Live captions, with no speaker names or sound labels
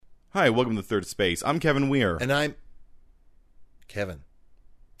Hi, welcome to Third Space. I'm Kevin Weir. And I'm Kevin.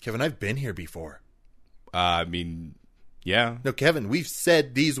 Kevin, I've been here before. Yeah. No, Kevin, we've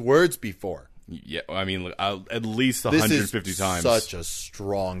said these words before. Yeah, at least 150 times. This is such a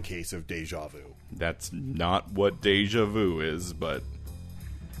strong case of deja vu. That's not what deja vu is, but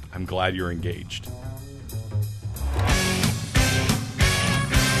I'm glad you're engaged.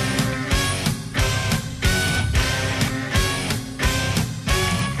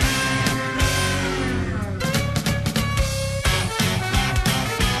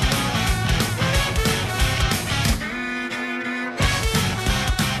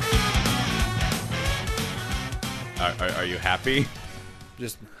 Are you happy?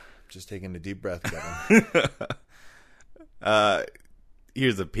 Just taking a deep breath, Kevin.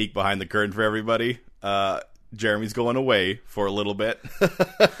 Here's a peek behind the curtain for everybody. Jeremy's going away for a little bit.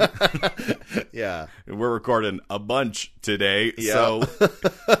 Yeah. We're recording a bunch today, Yeah. so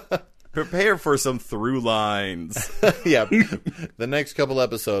prepare for some through lines. Yeah. The next couple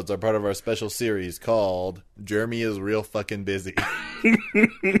episodes are part of our special series called Jeremy is Real Fucking Busy.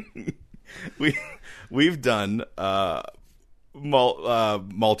 We've done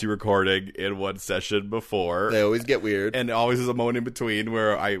multi-recording in one session before. They always get weird. And always there's a moment in between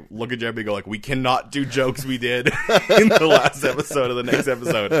where I look at Jeremy and go like, we cannot do jokes we did in the last episode of the next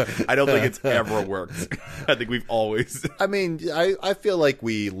episode. I don't think it's ever worked. I think we've always... I mean, I feel like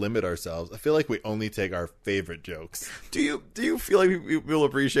we limit ourselves. I feel like we only take our favorite jokes. Do you feel like we'll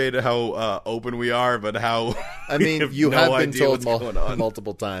appreciate how open we are, but how... I mean, you no have been idea told what's going on.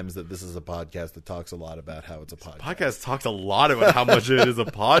 multiple times that this is a podcast that talks a lot about how it's a podcast. Podcast talks a lot about how much it is a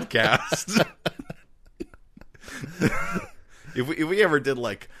podcast. If we ever did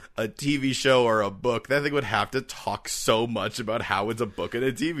like a TV show or a book, that thing would have to talk so much about how it's a book and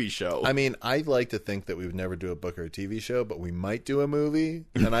a TV show. I mean, I like to think that we would never do a book or a TV show, but we might do a movie.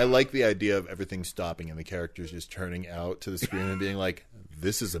 And I like the idea of everything stopping and the characters just turning out to the screen and being like,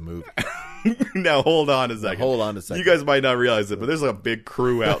 this is a movie. Now, hold on a second. Hold on a second. You guys might not realize it, but there's like a big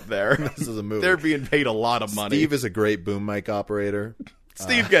crew out there. This is a movie. They're being paid a lot of money. Steve is a great boom mic operator.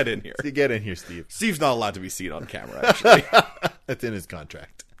 Steve, get in here. Get in here, Steve. Steve's not allowed to be seen on camera, actually. That's in his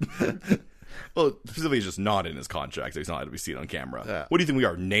contract. Well, specifically, it's just not in his contract. So he's not allowed to be seen on camera. Yeah. What do you think we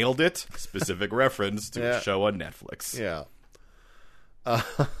are? Nailed it? Specific reference to a show on Netflix. Yeah.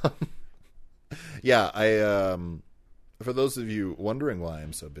 Yeah, for those of you wondering why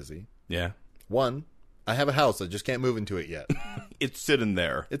I'm so busy, Yeah. one, I have a house. I just can't move into it yet. It's sitting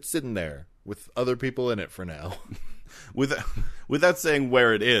there. It's sitting there with other people in it for now. Without saying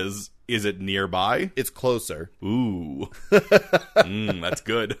where it is it nearby? It's closer. Ooh. That's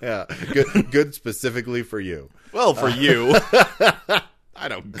good. Yeah, good specifically for you. Well, for you. I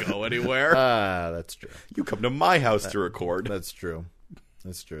don't go anywhere. That's true. You come to my house to record. That's true.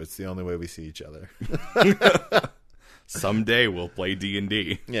 That's true. It's the only way we see each other. Someday we'll play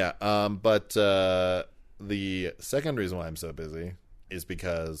D&D. Yeah, but the second reason why I'm so busy is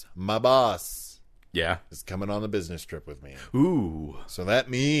because my boss Yeah. is coming on a business trip with me. Ooh. So that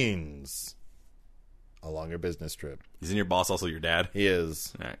means a longer business trip. Isn't your boss also your dad? He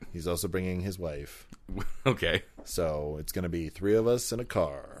is. All right. He's also bringing his wife. Okay. So it's going to be three of us in a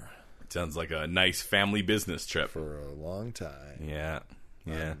car Sounds like a nice family business trip. for a long time. Yeah.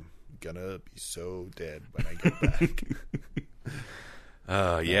 Yeah. I'm gonna be so dead when I get back.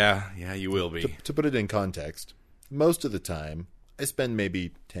 Yeah, you will be. To put it in context, most of the time I spend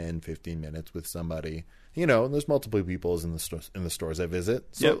maybe 10, 15 minutes with somebody. You know, there's multiple people in the stores I visit,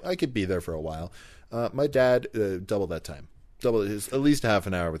 so Yep. I could be there for a while. My dad, double that time. Double his, at least half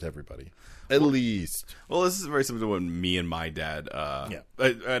an hour with everybody. At least. Well, this is very similar to when me and my dad, Yeah.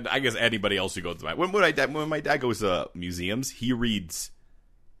 and I guess anybody else who goes to when my dad goes to museums, he reads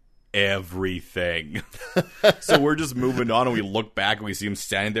everything. So we're just moving on, and we look back and we see him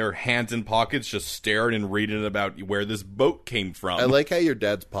standing there, hands in pockets, just staring and reading about where this boat came from. I like how your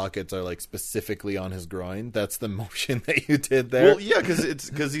dad's pockets are like specifically on his groin. That's the motion that you did there. Well, yeah,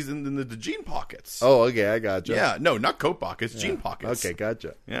 because he's in the jean pockets. Oh, okay, I gotcha. Yeah, no, not coat pockets, jean pockets. Okay,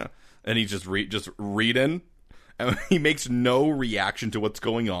 gotcha. Yeah, and he's just reading, and he makes no reaction to what's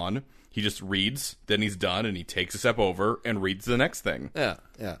going on. He just reads, then he's done, and he takes a step over and reads the next thing. Yeah,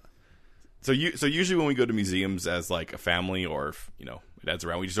 yeah. So usually when we go to museums as like a family, or if, my dad's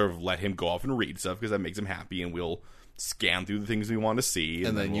around, we just sort of let him go off and read stuff because that makes him happy, and we'll scan through the things we want to see,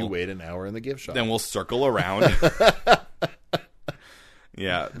 And then you wait an hour in the gift shop. Then we'll circle around.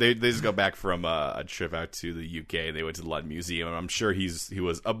 Yeah, they just got back from a trip out to the UK. They went to the London Museum, and I'm sure he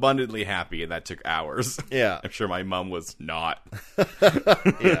was abundantly happy, and that took hours. Yeah. I'm sure my mom was not.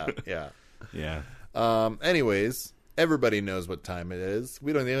 Yeah, yeah. Yeah. Anyways, Everybody knows what time it is.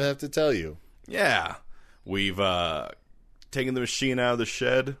 We don't even have to tell you. Yeah. We've taken the machine out of the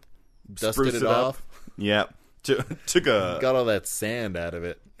shed. Dusted spruced it up. off. Yeah. Took a... Got all that sand out of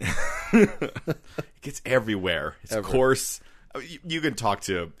it. It gets everywhere. It's Ever. coarse. You can talk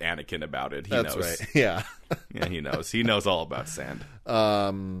to Anakin about it. He That's knows. right. Yeah. Yeah, he knows. He knows all about sand.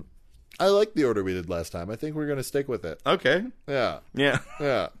 I like the order we did last time. I think we're going to stick with it. Okay. Yeah. Yeah.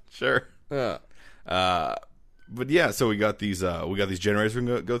 Yeah. Sure. Yeah. But yeah, so we got these generators we're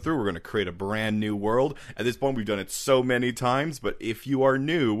going to go through. We're going to create a brand new world. At this point, we've done it so many times, but if you are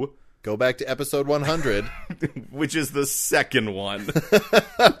new, Go back to episode 100. which is the second one,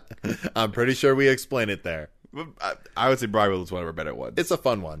 I'm pretty sure we explain it there. I would say Briarwood is one of our better ones. It's a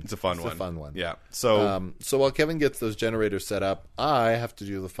fun one. It's a fun one. Yeah. Yeah. So So while Kevin gets those generators set up, I have to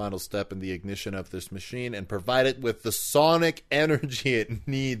do the final step in the ignition of this machine and provide it with the sonic energy it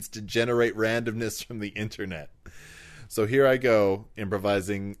needs to generate randomness from the internet. So here I go,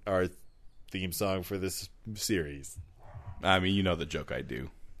 improvising our theme song for this series. I mean, you know the joke I do.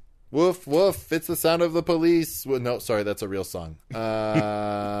 Woof, woof, it's the sound of the police. Well, no, sorry, that's a real song.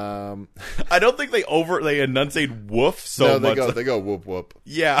 I don't think they enunciate woof so No, much. they go whoop, whoop.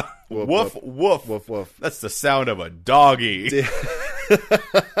 Yeah. Woof, Woof, woof. Woof, woof. That's the sound of a doggy.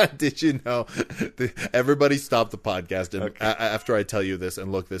 Did you know? Everybody stop the podcast and Okay. after I tell you this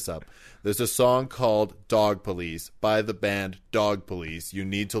and look this up. There's a song called Dog Police by the band Dog Police. You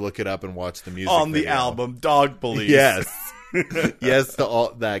need to look it up and watch the music On the video. album Dog Police. Yes. Yes to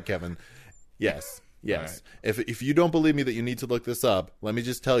all that, Kevin. Yes. Yes. All right. If you don't believe me that you need to look this up, let me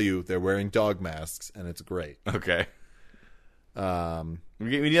just tell you they're wearing dog masks and it's great. Okay.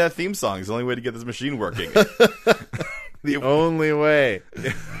 We need that theme song. It's the only way to get this machine working. The only way.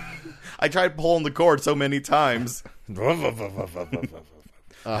 I tried pulling the cord so many times.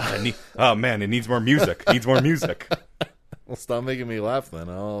 Oh man, it needs more music. Needs more music. Well, stop making me laugh then.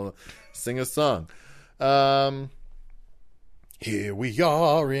 I'll sing a song. Here we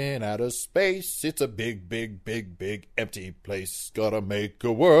are in outer space. It's a big, big, big, big empty place. Gotta make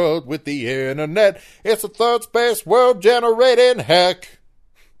a world with the internet. It's a third space world generating heck.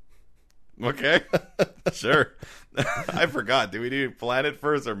 Okay. Sure. I forgot. Do we do planet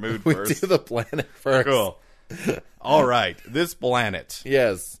first or moon We first? do the planet first. Cool. All right. This planet.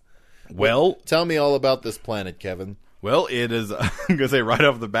 Yes. Well, Tell me all about this planet, Kevin. it is, I'm going to say right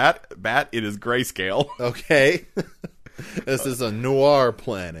off the bat, it is grayscale. Okay. This is a noir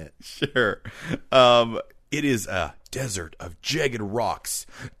planet. Sure. It is a desert of jagged rocks,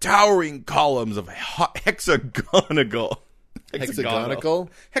 towering columns of hexagonal. Hexagonal?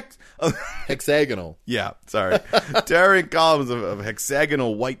 Hex- Hexagonal. yeah, sorry. Towering columns of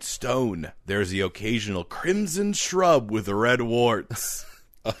hexagonal white stone. There's the occasional crimson shrub with red warts.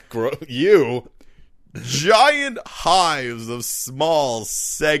 You? Giant hives of small,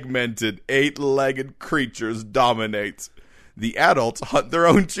 segmented, 8-legged creatures dominate. The adults hunt their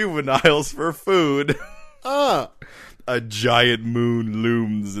own juveniles for food. Ah. A giant moon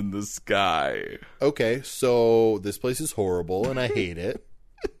looms in the sky. Okay, so this place is horrible and I hate it.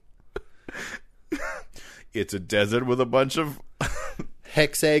 It's a desert with a bunch of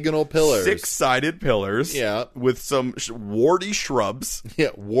Hexagonal pillars. 6-sided pillars. Yeah. With some warty shrubs. Yeah,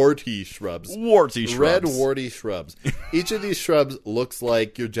 warty shrubs. Warty shrubs. Red warty shrubs. Each of these shrubs looks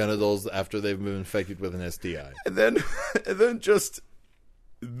like your genitals after they've been infected with an STI. And then just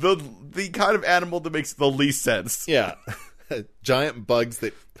the kind of animal that makes the least sense. Yeah. Giant bugs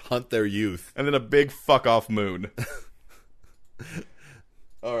that hunt their youth. And then a big fuck off moon.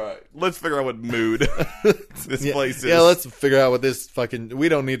 All right, let's figure out what mood this place is. Yeah, let's figure out what this fucking... We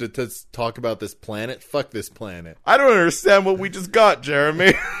don't need to talk about this planet. Fuck this planet. I don't understand what we just got,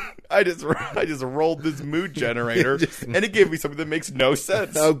 Jeremy. I just rolled this mood generator, and it gave me something that makes no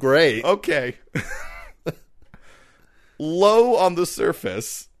sense. Oh, great. Okay. Low on the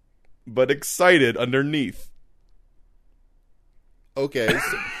surface, but excited underneath. Okay.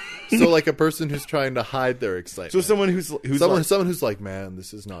 So like a person who's trying to hide their excitement. So someone who's someone who's like, man,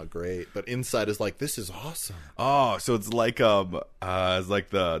 this is not great, but inside is like, this is awesome. Oh, so it's like the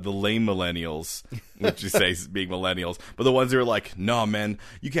lame millennials, which you say is being millennials, but the ones who are like, no man,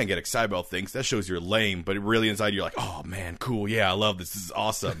 you can't get excited about things. That shows you're lame. But really inside you're like, oh man, cool, yeah, I love this. This is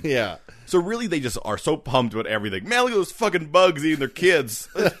awesome. Yeah. So really they just are so pumped about everything. Man, look at those fucking bugs eating their kids.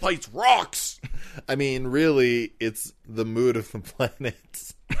 This place rocks. I mean, really, it's the mood of the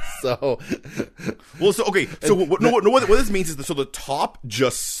planet. So, Well, so okay, so what this means is so the top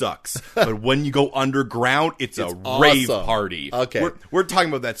just sucks, but when you go underground, it's a rave awesome. party. Okay. We're talking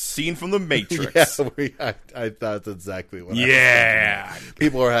about that scene from The Matrix. yeah, I thought that's exactly what. Yeah.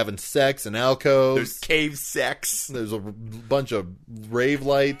 People are having sex in alcoves. There's cave sex. There's a bunch of rave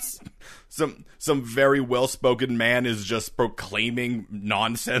lights. Some very well-spoken man is just proclaiming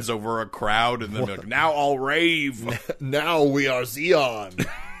nonsense over a crowd, and then they're like, now I'll rave. Now we are Xeon.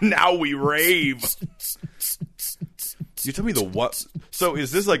 Now we rave. You tell me the what? So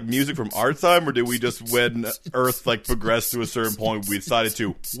is this like music from our time, or did we just, when Earth like progressed to a certain point, we decided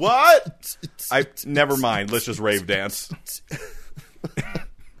to what? Never mind. Let's just rave dance.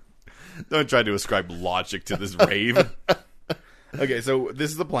 Don't try to ascribe logic to this rave. Okay, so this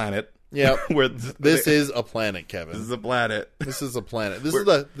is the planet. Yeah, where this is a planet, Kevin. This is a planet. This is a planet.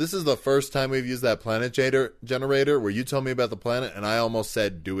 This is the first time we've used that planet generator where you told me about the planet and I almost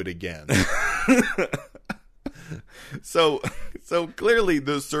said do it again. So clearly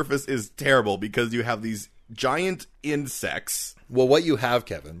the surface is terrible because you have these giant insects. Well, what you have,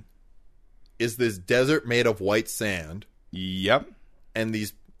 Kevin, is this desert made of white sand. Yep. And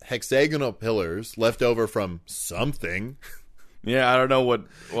these hexagonal pillars left over from something. Yeah, I don't know what.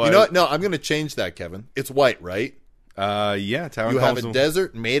 You know what? No, I'm going to change that, Kevin. It's white, right? Yeah. You have a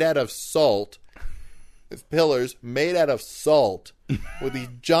desert made out of salt. With pillars made out of salt with these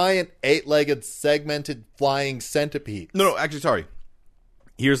giant 8-legged segmented flying centipede. No, actually, sorry.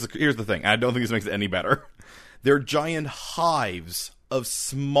 Here's the thing. I don't think this makes it any better. They're giant hives of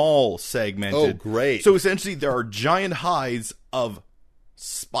small segmented. Oh, great. So essentially, there are giant hives of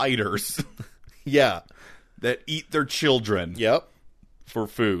spiders. Yeah. That eat their children. Yep. For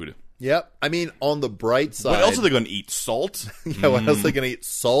food. Yep. I mean, on the bright side. What else are they going to eat? Salt? Yeah, what else are they going to eat?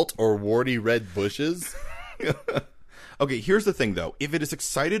 Salt or warty red bushes? Okay, here's the thing, though. If it is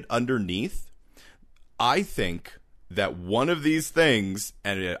excited underneath, I think that one of these things,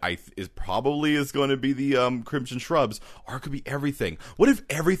 and it probably is going to be the Crimson Shrubs, or it could be everything. What if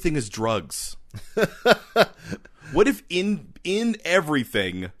everything is drugs? What if in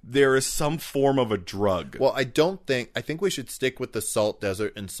everything there is some form of a drug? Well, I think we should stick with the salt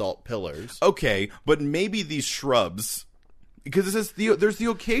desert and salt pillars. Okay, but maybe these shrubs, because it says there's the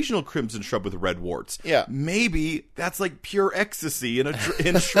occasional crimson shrub with red warts. Yeah. Maybe that's like pure ecstasy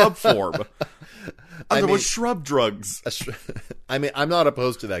in shrub form. Otherwise, shrub drugs. I mean, I'm not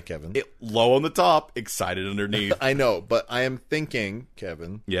opposed to that, Kevin. Low on the top, excited underneath. I know, but I am thinking,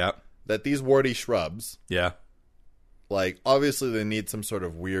 Kevin, Yeah. that these warty shrubs, Yeah. like, obviously they need some sort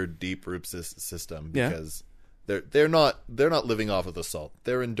of weird deep root system Yeah. because they're not living off of the salt.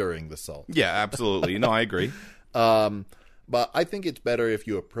 They're enduring the salt. Yeah, absolutely. No, I agree. But I think it's better if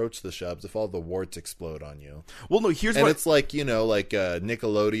you approach the shrubs if all the warts explode on you. Well, no, here's And what... it's like, like a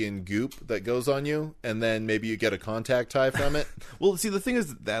Nickelodeon goop that goes on you, and then maybe you get a contact tie from it. Well, see, the thing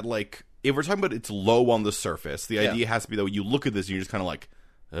is that, like, if we're talking about it's low on the surface, the idea has to be that you look at this and you're just kind of like,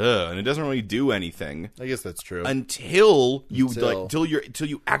 ugh, and it doesn't really do anything. I guess that's true. Until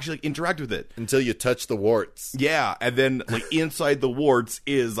you actually interact with it. Until you touch the warts. Yeah, and then like inside the warts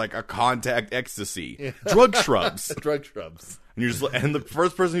is like a contact ecstasy. Drug shrubs. Drug shrubs. And you're just and the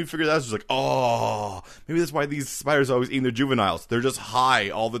first person who figured that out is just like, oh, maybe that's why these spiders are always eating their juveniles. They're just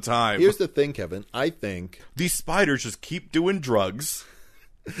high all the time. Here's the thing, Kevin. I think these spiders just keep doing drugs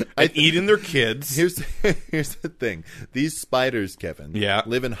and eating their kids. Here's the thing. These spiders, Kevin,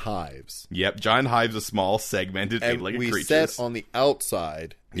 live in hives. Yep, giant hives of small, segmented, eight-legged creatures. We said on the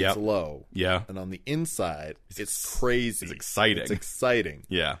outside, it's low. Yeah. And on the inside, it's crazy. It's exciting. It's exciting.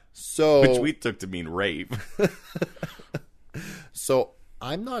 Yeah. So, which we took to mean rave. So,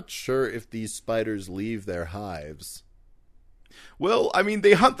 I'm not sure if these spiders leave their hives. Well, I mean,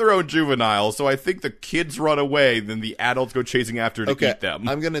 they hunt their own juveniles, so I think the kids run away, then the adults go chasing after to eat them.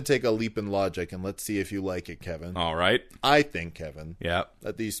 I'm going to take a leap in logic, and let's see if you like it, Kevin. All right. I think, Kevin,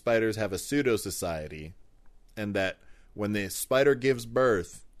 that these spiders have a pseudo-society, and that when the spider gives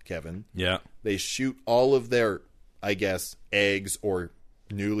birth, Kevin, they shoot all of their, I guess, eggs or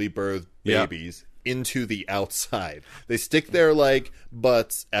newly birthed babies into the outside. They stick their, like,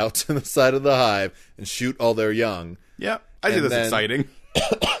 butts out to the side of the hive and shoot all their young. Yeah. I think that's exciting.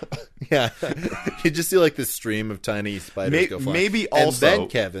 Yeah. You just see like this stream of tiny spiders go flying. Maybe also... And then,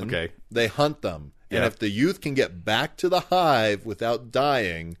 Kevin, they hunt them. And if the youth can get back to the hive without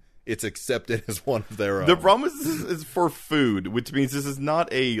dying, it's accepted as one of their own. The problem is this is for food, which means this is not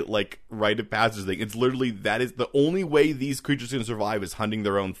a like rite of passage thing. It's literally that is the only way these creatures can survive is hunting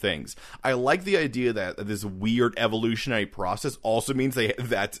their own things. I like the idea that this weird evolutionary process also means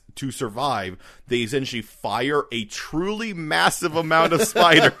that to survive, they essentially fire a truly massive amount of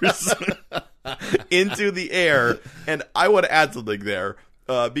spiders into the air. And I want to add something there.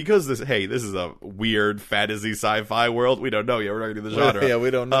 Because this is a weird fantasy sci-fi world. We don't know yet. We're not going to do the genre. Yeah, we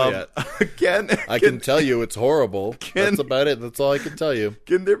don't know yet. I can tell you it's horrible. That's about it. That's all I can tell you.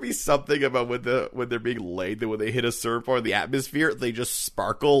 Can there be something about when they're being laid that when they hit a certain part of the atmosphere, they just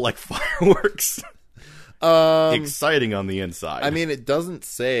sparkle like fireworks? Exciting on the inside. I mean, it doesn't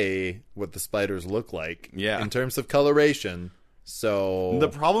say what the spiders look like. Yeah. In terms of coloration. So the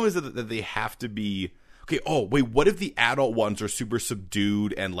problem is that they have to be. Okay, oh, wait, what if the adult ones are super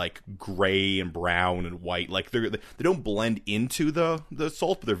subdued and, like, gray and brown and white? Like, they don't blend into the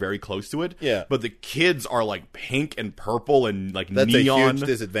salt, but they're very close to it. Yeah. But the kids are, like, pink and purple and, like, That's neon. That's a huge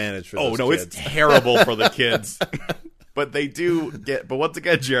disadvantage for those kids. It's terrible for the kids. But they do get... But once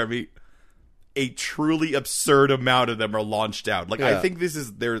again, Jeremy... A truly absurd amount of them are launched out. Like, I think this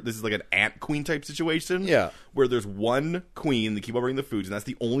is like an ant queen type situation. Yeah. Where there's one queen, they keep on bringing the foods, and that's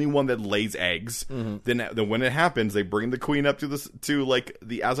the only one that lays eggs. Mm-hmm. Then when it happens, they bring the queen up to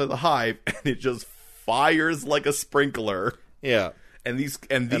the outside of the hive, and it just fires like a sprinkler. Yeah. And these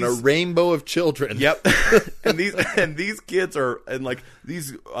and a rainbow of children. Yep. and these kids are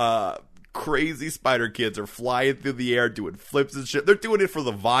crazy spider kids are flying through the air doing flips and shit. They're doing it for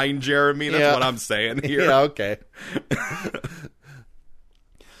the vine, Jeremy. That's what I'm saying here. Yeah, okay.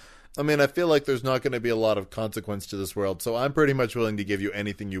 I mean, I feel like there's not going to be a lot of consequence to this world, so I'm pretty much willing to give you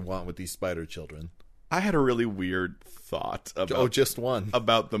anything you want with these spider children. I had a really weird thought about... just one.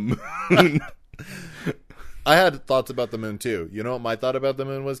 About the moon. I had thoughts about the moon, too. You know what my thought about the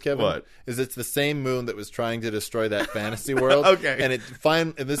moon was, Kevin? What? Is it's the same moon that was trying to destroy that fantasy world. Okay.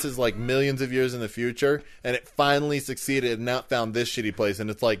 And this is like millions of years in the future, and it finally succeeded and now found this shitty place, and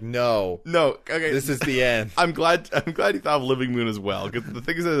it's like, no. Okay. This is the end. I'm glad you thought of Living Moon as well, because the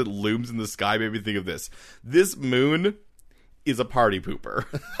thing is that it looms in the sky made me think of this. This moon is a party pooper.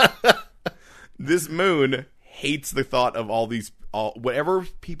 This moon hates the thought of whatever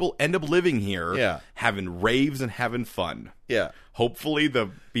people end up living here, having raves and having fun. Yeah. Hopefully the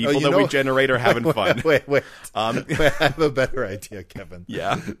people we generate are having fun. Wait. I have a better idea, Kevin.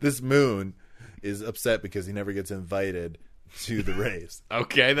 Yeah. This moon is upset because he never gets invited to the raves.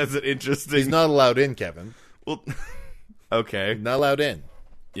 Okay, that's an interesting... He's not allowed in, Kevin. Well, okay. Not allowed in.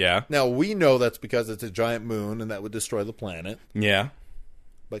 Yeah. Now, we know that's because it's a giant moon and that would destroy the planet. Yeah.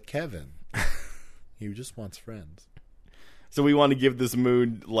 But Kevin... He just wants friends. So we want to give this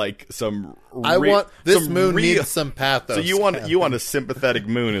moon like some. This moon needs some pathos. So you want a sympathetic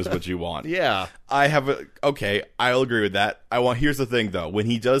moon is what you want. Yeah. Okay. I'll agree with that. Here's the thing though. When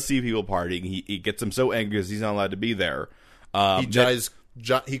he does see people partying, he gets him so angry because he's not allowed to be there.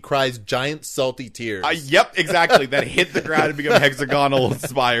 He cries giant salty tears. Yep, exactly. That hit the ground and become hexagonal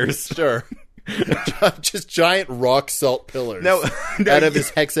spires. Sure. Just giant rock salt pillars out of his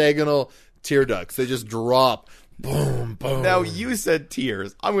hexagonal tear ducts. They just drop. Boom, boom. Now, you said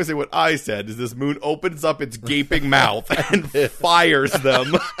tears. I'm going to say what I said is this moon opens up its gaping mouth and fires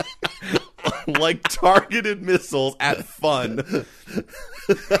them like targeted missiles at fun.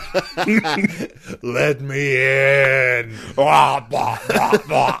 Let me in.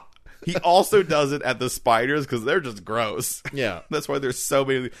 He also does it at the spiders because they're just gross. Yeah. That's why there's so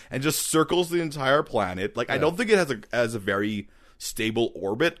many. And just circles the entire planet. Like, I don't think it has a very stable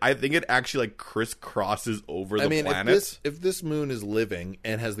orbit. I think it actually like crisscrosses over the planet. If this moon is living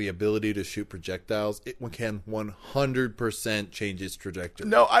and has the ability to shoot projectiles, it can 100% change its trajectory.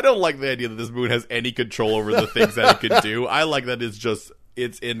 No, I don't like the idea that this moon has any control over the things that it can do. I like that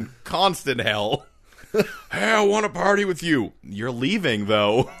it's in constant hell. Hey, I want to party with you. You're leaving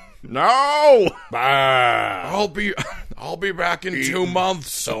though. No. I'll be back in 2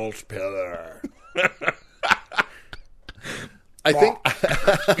 months. Salt pillar. I think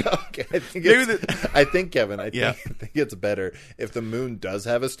Kevin, I think it's better if the moon does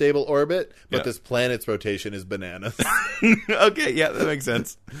have a stable orbit, but this planet's rotation is bananas. Okay, yeah, that makes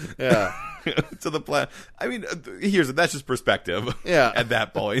sense. Yeah. So the planet, I mean, that's just perspective. Yeah. At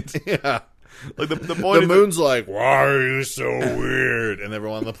that point. Yeah. Like the point the moon's like, why are you so weird? And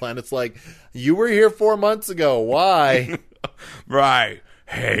everyone on the planet's like, you were here 4 months ago. Why? Right.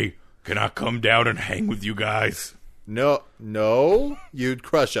 Hey, can I come down and hang with you guys? No, you'd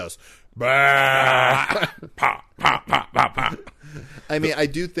crush us. Pa, pa, pa, pa, pa. I mean, I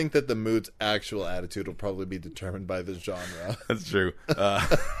do think that the mood's actual attitude will probably be determined by the genre. That's true.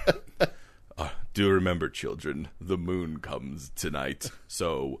 Do remember, children, the moon comes tonight,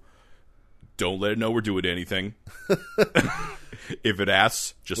 so don't let it know we're doing anything. If it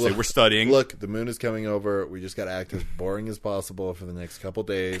asks, just say we're studying. Look, the moon is coming over. We just got to act as boring as possible for the next couple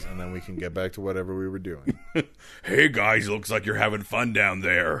days, and then we can get back to whatever we were doing. Hey, guys, looks like you're having fun down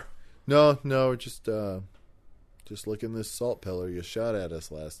there. No, we're just licking this salt pillar you shot at us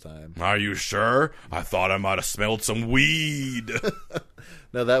last time. Are you sure? I thought I might have smelled some weed.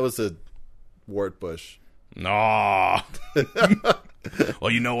 No, that was a wart bush. Nah.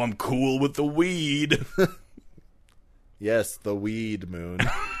 Well, you know I'm cool with the weed. Yes, the weed moon.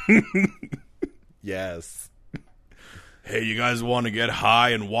 Yes. Hey, you guys want to get high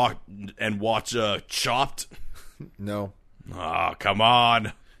and watch Chopped? No. Ah, come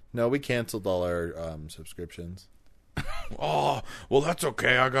on. No, we canceled all our subscriptions. Oh, well, that's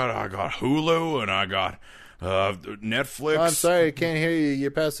okay. I got Hulu and I got Netflix. Oh, I'm sorry, I can't hear you.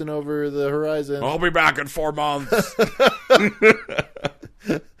 You're passing over the horizon. I'll be back in 4 months.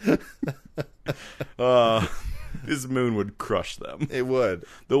 This moon would crush them. It would.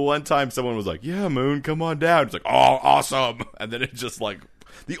 The one time someone was like, yeah, moon, come on down. It's like, oh, awesome. And then it just like,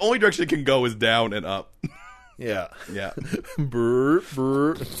 the only direction it can go is down and up. Yeah. Yeah. Brr,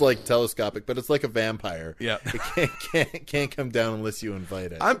 brr. It's like telescopic, but it's like a vampire. Yeah. It can't come down unless you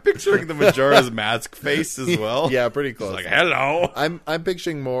invite it. I'm picturing the Majora's Mask face as well. Yeah, pretty close. It's like, hello. I'm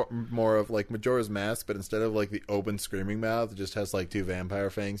picturing more of like Majora's Mask, but instead of like the open screaming mouth, it just has like 2 vampire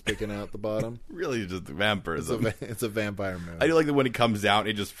fangs picking out the bottom. Really just vampirism. It's a vampire moon. I do like that when he comes down,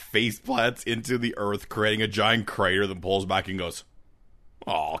 it just face plants into the earth, creating a giant crater, then pulls back and goes,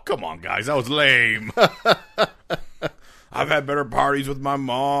 oh, come on, guys. That was lame. I've had better parties with my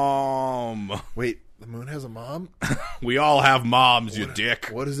mom. Wait, the moon has a mom? We all have moms, you dick.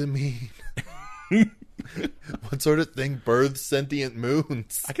 What does it mean? What sort of thing births sentient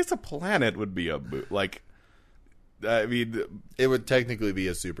moons? I guess a planet would be a like. I mean, it would technically be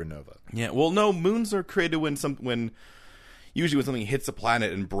a supernova. Yeah. Well, no, moons are created when usually when something hits a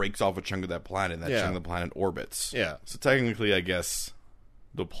planet and breaks off a chunk of that planet, and that chunk of the planet orbits. Yeah. So technically, I guess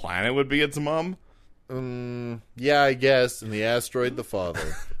the planet would be its mom. Yeah, I guess, and the asteroid the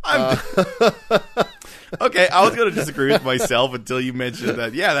father. Okay, I was going to disagree with myself until you mentioned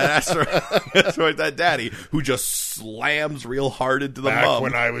that. Yeah, that asteroid, that daddy who just slams real hard into the mom.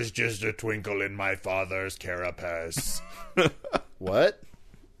 When I was just a twinkle in my father's carapace. What?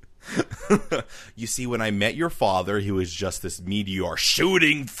 You see, when I met your father, he was just this meteor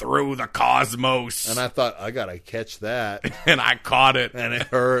shooting through the cosmos, And I thought, I gotta catch that, and I caught it, and it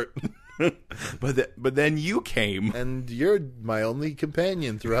hurt. But then you came, And you're my only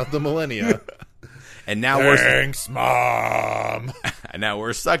companion throughout the millennia. and now Thanks, Mom.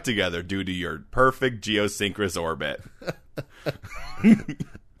 we're stuck together due to your perfect geosynchronous orbit.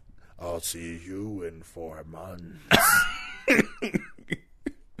 I'll see you in 4 months.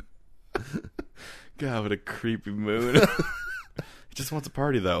 God, what a creepy moon. He just wants a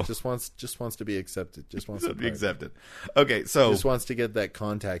party, though. Just wants to be accepted. Just wants to be accepted. Okay, so Just wants to get that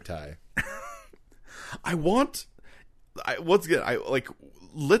contact high.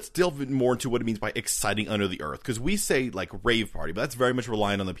 let's delve more into what it means by exciting under the earth, because we say like rave party, but that's very much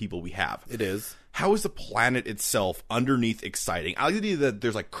reliant on the people we have. It is. How is the planet itself underneath exciting? I like the idea that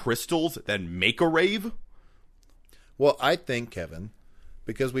there's like crystals that make a rave. Well, I think, Kevin,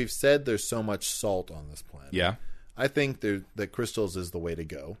 because we've said there's so much salt on this planet. Yeah. I think that crystals is the way to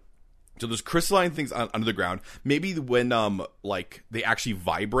go. So there's crystalline things under the ground. Maybe when like they actually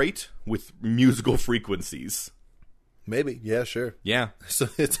vibrate with musical frequencies. Maybe. Yeah, sure. Yeah. So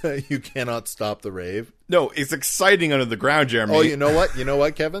it's you cannot stop the rave. No, it's exciting under the ground, Jeremy. Oh, you know what? You know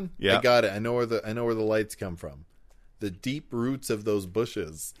what, Kevin? Yeah. I got it. I know where the lights come from. The deep roots of those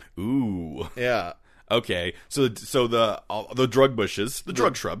bushes. Ooh. Yeah. Okay. So the drug bushes, the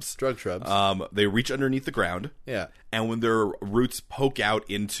drug shrubs, they reach underneath the ground. Yeah. And when their roots poke out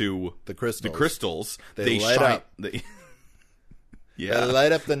into The crystals. they light shine up. Yeah. They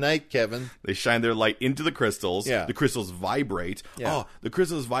light up the night, Kevin. They shine their light into the crystals. Yeah. The crystals vibrate. Yeah. Oh, the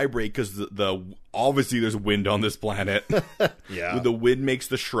crystals vibrate because the obviously there's wind on this planet. Yeah. The wind makes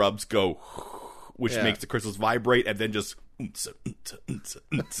the shrubs go, which Yeah. makes the crystals vibrate, and then just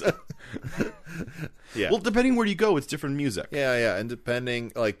Yeah. Well, depending where you go, it's different music. Yeah, and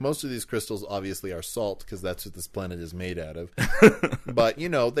depending, like, most of these crystals obviously are salt because that's what this planet is made out of. But, you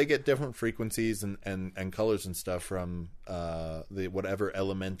know, they get different frequencies and colors and stuff from the whatever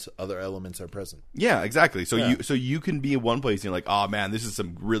other elements are present. Yeah, exactly. So Yeah. you can be in one place and you're like, oh man, this is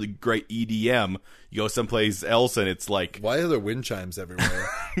some really great EDM. You go someplace else and it's like, Why are there wind chimes everywhere?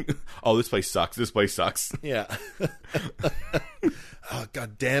 oh, this place sucks. This place sucks. Yeah. Oh,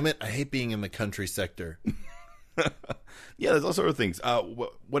 God damn it. I hate being in the country sector. Yeah, there's all sorts of things.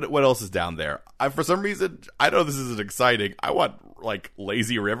 What else is down there? For some reason, I know this isn't exciting. I want like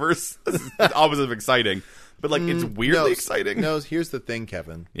lazy rivers. This is the opposite of exciting, but like it's weirdly exciting. No, here's the thing,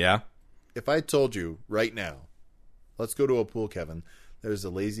 Kevin. Yeah. If I told you right now, let's go to a pool, Kevin, there's a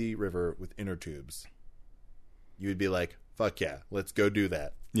lazy river with inner tubes, you would be like, fuck yeah, let's go do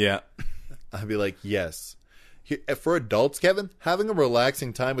that. Yeah. I'd be like, yes. For adults, Kevin, having a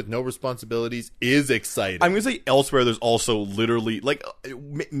relaxing time with no responsibilities is exciting. I'm going to say elsewhere there's also literally, like,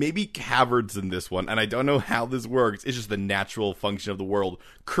 maybe caverns in this one, and I don't know how this works. It's just the natural function of the world.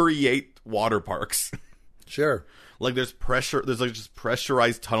 Create water parks. Sure. Like, there's like just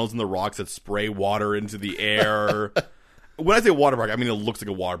pressurized tunnels in the rocks that spray water into the air. When I say water park, I mean it looks like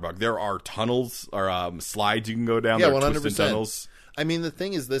a water park. There are tunnels or slides you can go down. Yeah, there are 100%. twisted tunnels. I mean, the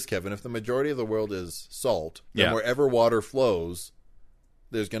thing is this, Kevin, if the majority of the world is salt, then Yeah. wherever water flows,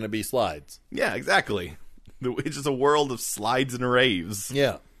 there's going to be slides. Yeah, exactly. It's just a world of slides and raves.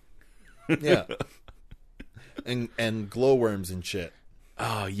 Yeah. Yeah. and glowworms and shit.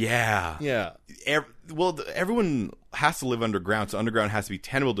 Oh, yeah. Yeah. Everyone has to live underground, so underground has to be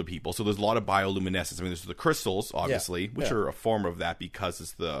tenable to people. So there's a lot of bioluminescence. I mean, there's the crystals, obviously, which are a form of that because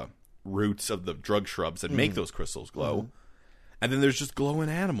it's the roots of the drug shrubs that make those crystals glow. And then there's just glowing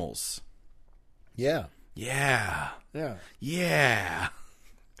animals. Yeah. Yeah. Yeah. Yeah.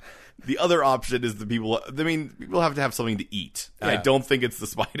 The other option is people have to have something to eat. And I Yeah. don't think it's the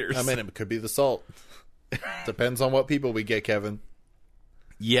spiders. I mean, it could be the salt. Depends on what people we get, Kevin.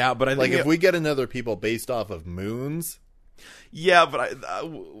 yeah, but I Like, think if we get another people based off of moons, yeah, but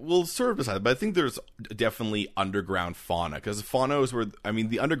we'll sort of decide. But I think there's definitely underground fauna because fauna is where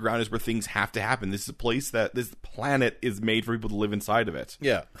the underground is where things have to happen. This is a place that this planet is made for people to live inside of it.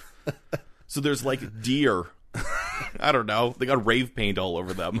 yeah. So there's like deer. I don't know. They got rave paint all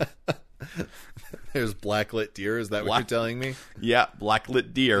over them. There's blacklit deer. Is that what you're telling me? Yeah,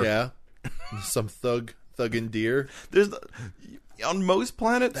 blacklit deer. Yeah. Some thuggin' deer. There's on most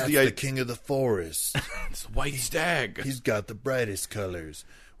planets That's the king of the forest. it's white stag. He's got the brightest colors.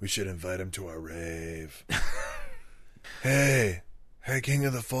 We should invite him to our rave. Hey, king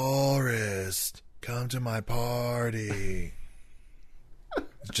of the forest, come to my party.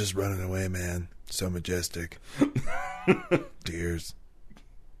 It's just running away, man. So majestic. Deers.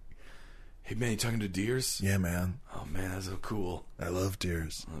 Hey man, you talking to deers? Yeah, man. Oh man, that's so cool. I love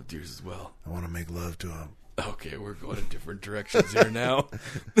deers. I love deers as well. I want to make love to them. Okay, we're going in different directions here now.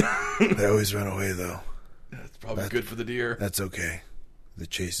 They always run away, though. That's probably good for the deer. That's okay. The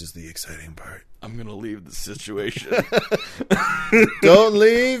chase is the exciting part. I'm gonna leave the situation. Don't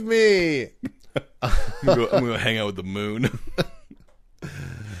leave me. I'm gonna hang out with the moon.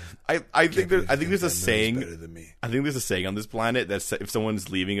 I think there's a saying. Better than me. I think there's a saying on this planet that if someone's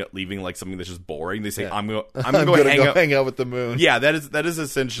leaving like something that's just boring, they say, Yeah. I'm gonna Gonna hang out. hang out with the moon. Yeah, that is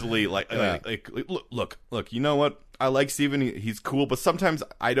essentially like, Yeah. like look. You know what? I like Steven. He's cool, but sometimes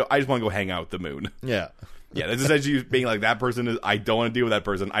I just want to go hang out with the moon. Yeah. Yeah, that's essentially being like that person is. I don't want to deal with that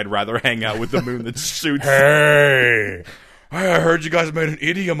person. I'd rather hang out with the moon that shoots. Hey, I heard you guys made an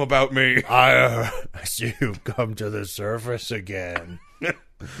idiom about me. you've come to the surface again.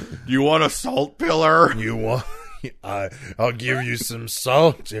 You want a salt pillar? You want? I'll give you some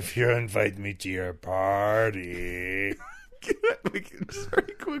salt if you invite me to your party. Just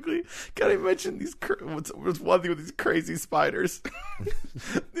very quickly, can I mention these? What's one thing with these crazy spiders?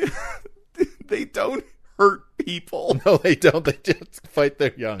 They don't hurt people. No, they don't. They just fight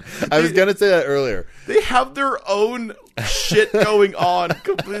their young. I was gonna say that earlier. They have their own shit going on,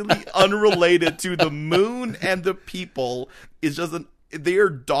 completely unrelated to the moon and the people. It's just they are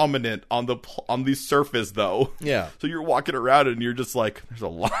dominant on the surface, though. Yeah. So you're walking around and you're just like, there's a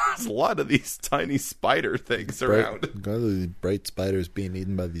lot of these tiny spider things around. Got these bright spiders being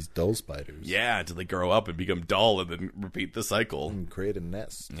eaten by these dull spiders. Yeah, until they grow up and become dull and then repeat the cycle. And create a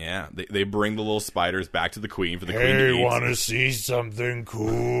nest. Yeah, they bring the little spiders back to the queen for the queen to Hey, eat. want to see something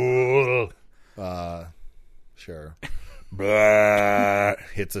cool? Sure. Blah,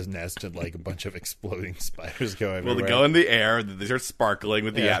 hits his nest and like a bunch of exploding spiders go everywhere. Well, they go in the air. They start sparkling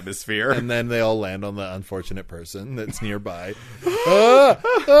with the atmosphere. And then they all land on the unfortunate person that's nearby.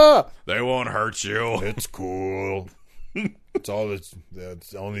 They won't hurt you. It's cool. That's the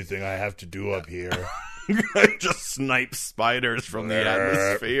only thing I have to do up here. Just snipe spiders from the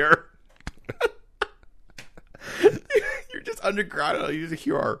atmosphere. You're just underground. You just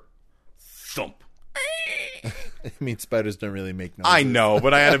hear our thump. I mean, spiders don't really make noise. I know,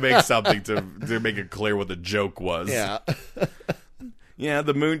 but I had to make something to make it clear what the joke was. Yeah. Yeah,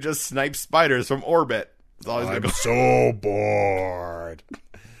 the moon just snipes spiders from orbit. It's always gonna I'm go. so bored.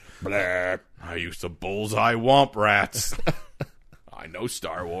 Blah. I used to bullseye womp rats. I know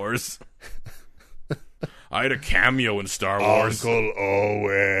Star Wars. I had a cameo in Star Wars. Uncle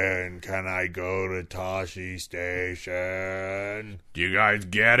Owen, can I go to Toshi Station? Do you guys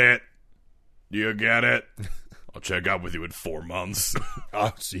get it? Do you get it? I'll check out with you in 4 months.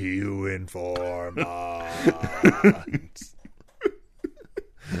 I'll see you in 4 months.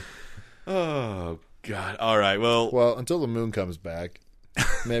 Oh, God. All right, well, Until the moon comes back,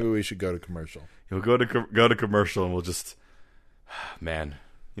 maybe we should go to commercial. we'll go to commercial and we'll just... Man,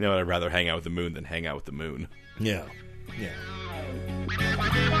 you know what? I'd rather hang out with the moon than hang out with the moon. Yeah. Yeah.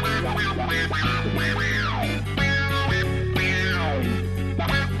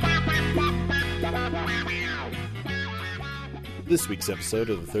 This week's episode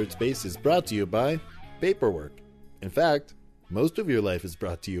of The Third Space is brought to you by paperwork. In fact, most of your life is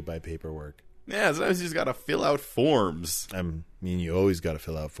brought to you by paperwork. Yeah, sometimes you just gotta fill out forms. I mean, you always got to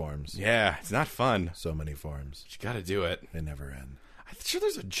fill out forms. Yeah, it's not fun. So many forms. You gotta do it. They never end. I'm sure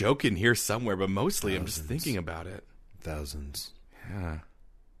there's a joke in here somewhere, but mostly I'm just thinking about it. Thousands Yeah.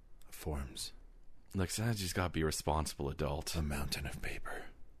 of forms. Look, sometimes you just gotta be a responsible adult. A mountain of paper.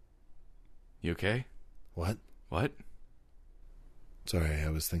 You okay? What? What? Sorry, I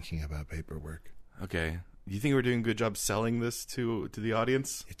was thinking about paperwork. Okay. Do you think we're doing a good job selling this to the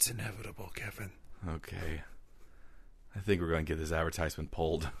audience? It's inevitable, Kevin. Okay. I think we're going to get this advertisement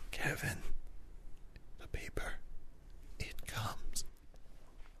pulled. Kevin, the paper, it comes.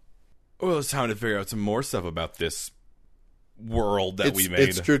 Well, it's time to figure out some more stuff about this world that we made.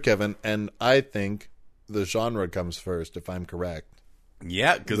 It's true, Kevin, and I think the genre comes first, if I'm correct.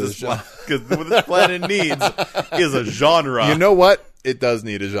 Yeah, because what this planet needs is a genre. You know what? It does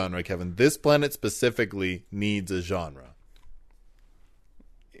need a genre, Kevin. This planet specifically needs a genre.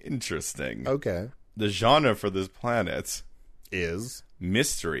 Interesting. Okay. The genre for this planet Is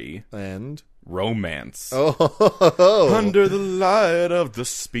mystery, and romance. oh, Under the light of the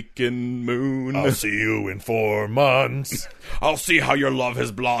speaking moon. I'll see you in 4 months. I'll see how your love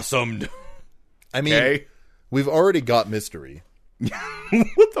has blossomed. I mean, Okay? we've already got mystery.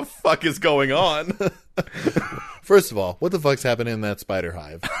 What the fuck is going on? First of all, what the fuck's happening in that spider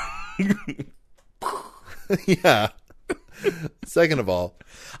hive? Yeah. Second of all,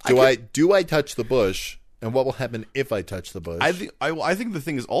 do I touch the bush, and what will happen if I touch the bush? I think the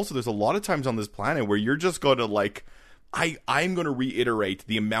thing is also there's a lot of times on this planet where you're just going to like I'm going to reiterate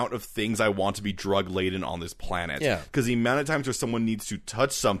the amount of things I want to be drug laden on this planet. Yeah. Because the amount of times where someone needs to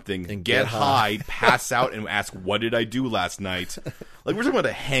touch something, And get get high, pass out, and ask, "What did I do last night?" Like we're talking about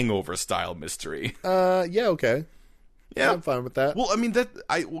a hangover style mystery. Yeah, okay. Yeah. I'm fine with that. Well, I mean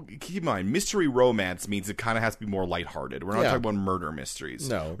keep in mind, mystery romance means it kind of has to be more lighthearted. We're not Yeah. talking about murder mysteries.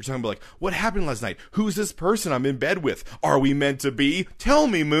 No. We're talking about like, what happened last night? Who's this person I'm in bed with? Are we meant to be? Tell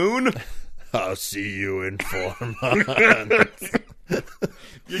me, Moon. I'll see you in 4 months.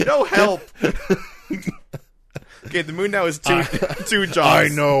 You're no help. Okay, the Moon now is two jobs. I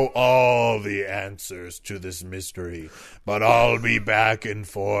know all the answers to this mystery, but I'll be back in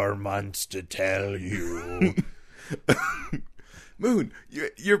 4 months to tell you. Moon,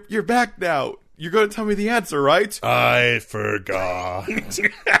 you're back now. You're going to tell me the answer, right? I forgot.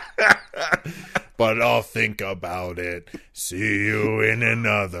 But I'll think about it. See you in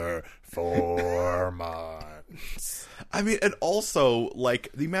another 4 months. I mean, and also, like,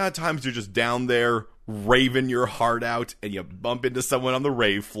 the amount of times you're just down there raving your heart out and you bump into someone on the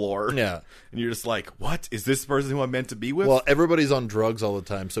rave floor. Yeah. And you're just like, what? Is this the person who I'm meant to be with? Well, everybody's on drugs all the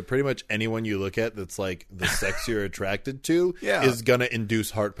time, so pretty much anyone you look at that's like the sex you're attracted to Yeah. is gonna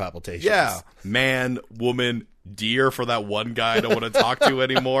induce heart palpitations. yeah. Man, woman, deer for that one guy I don't want to talk to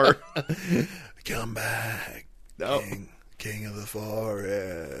anymore. Come back, No. King of the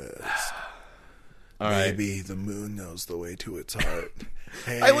forest. All right. Maybe the moon knows the way to its heart.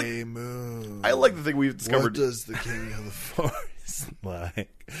 Hey, I like- moon. I like the thing we've What discovered. does the king of the forest like?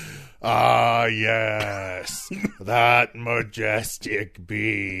 Ah, yes, that majestic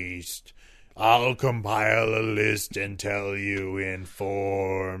beast. I'll compile a list and tell you in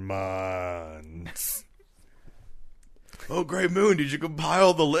 4 months. Oh, Gray Moon, did you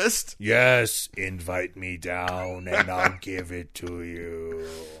compile the list? Yes, invite me down and I'll give it to you.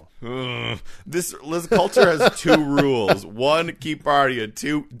 This culture has 2 rules. 1, keep partying.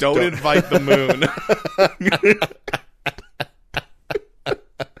 2, don't invite the moon.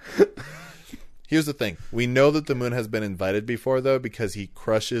 Here's the thing. We know that the moon has been invited before, though, because he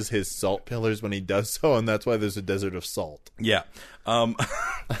crushes his salt pillars when he does so, and that's why there's a desert of salt. Yeah. Well,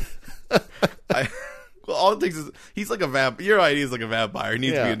 all it takes is he's like a vampire. You're right. He's like a vampire. He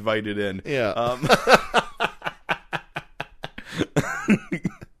needs to be invited in. Yeah.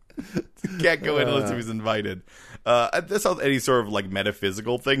 Can't go in unless he was invited. That's not any sort of like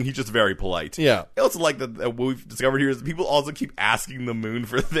metaphysical thing. He's just very polite. Yeah. I also like that what we've discovered here is people also keep asking the moon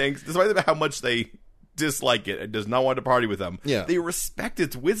for things, despite how much they dislike it and does not want to party with them. Yeah. They respect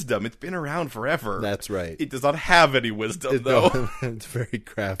its wisdom. It's been around forever. That's right. It does not have any wisdom, though. No, it's very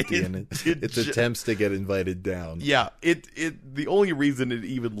crafty, and it attempts to get invited down. Yeah, the only reason it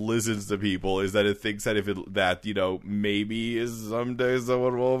even listens to people is that it thinks that maybe someday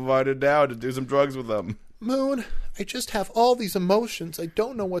someone will invite it down to do some drugs with them. Moon, I just have all these emotions. I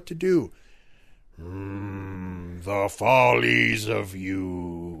don't know what to do. The follies of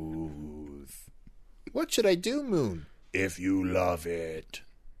youth. What should I do, Moon? If you love it,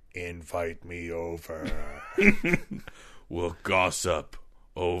 invite me over. We'll gossip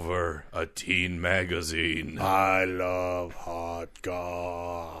over a teen magazine. I love hot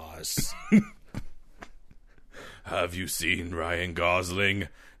goss. Have you seen Ryan Gosling?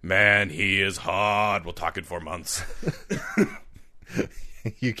 Man, he is hot. We'll talk in 4 months.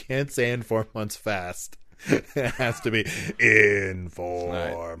 You can't say in 4 months fast. It has to be in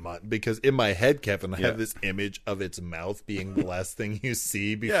 4 months. Because in my head, Kevin, I have this image of its mouth being the last thing you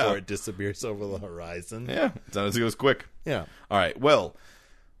see before it disappears over the horizon. Yeah, it goes quick. Yeah. All right, well,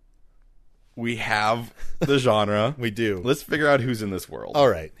 we have the genre. We do. Let's figure out who's in this world. All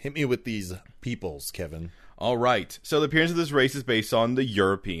right, hit me with these peoples, Kevin. All right. So the appearance of this race is based on the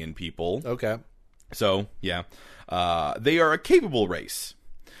European people. Okay. So, yeah. They are a capable race.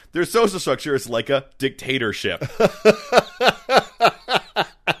 Their social structure is like a dictatorship.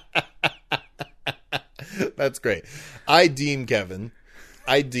 That's great. Kevin,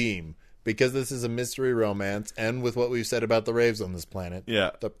 because this is a mystery romance, and with what we've said about the raves on this planet,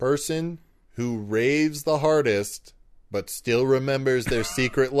 the person who raves the hardest but still remembers their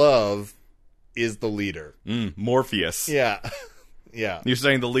secret love is the leader. Morpheus. Yeah. Yeah. You're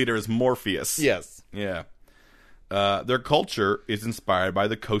saying the leader is Morpheus. Yes. Yeah. Their culture is inspired by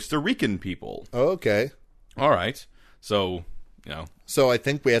the Costa Rican people. Oh, okay. All right. So, So I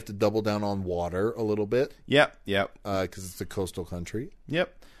think we have to double down on water a little bit. Yep. Because it's a coastal country.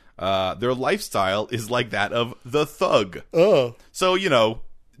 Yep. Their lifestyle is like that of the thug. Oh. So,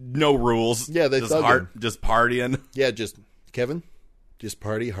 no rules. Yeah, they thugging. Just partying. Yeah, Kevin, just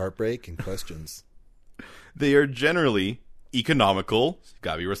party, heartbreak, and questions. They are generally economical.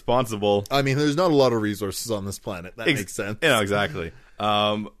 Gotta be responsible. I mean, there's not a lot of resources on this planet. That makes sense. Yeah, exactly.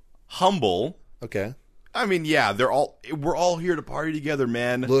 Humble. Okay. I mean, yeah, we're all here to party together,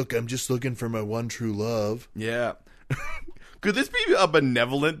 man. Look, I'm just looking for my one true love. Yeah. Could this be a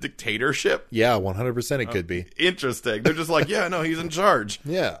benevolent dictatorship? Yeah, 100% it could be. Interesting. They're just like, yeah, no, he's in charge.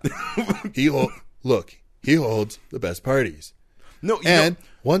 Yeah. He holds the best parties. No,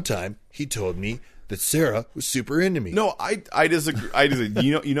 one time he told me that Sarah was super into me. No, I disagree.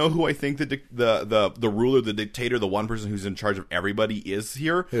 You know who I think the ruler, the dictator, the one person who's in charge of everybody is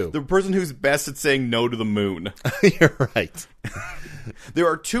here? Who? The person who's best at saying no to the moon. You're right. There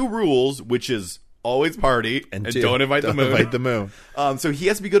are 2 rules, which is always party and don't invite the moon. So he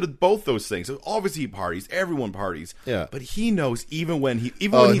has to be good at both those things. So obviously he parties. Everyone parties. Yeah. But he knows when he's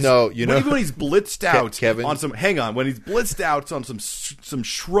blitzed out Kevin, on some. Hang on, when he's blitzed out on some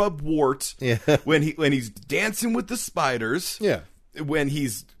shrub wart. Yeah. When he's dancing with the spiders. Yeah. When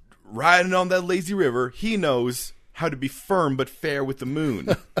he's riding on that lazy river, he knows how to be firm but fair with the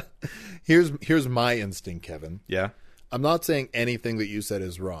moon. Here's my instinct, Kevin. Yeah. I'm not saying anything that you said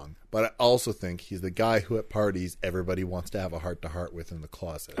is wrong, but I also think he's the guy who at parties everybody wants to have a heart-to-heart with in the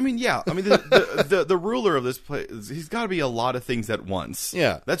closet. I mean, yeah. I mean, the ruler of this place, he's got to be a lot of things at once.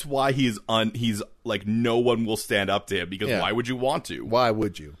 Yeah. That's why he's like, no one will stand up to him, because why would you want to? Why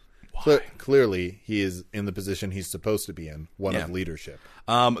would you? Clearly, he is in the position he's supposed to be in, one of leadership.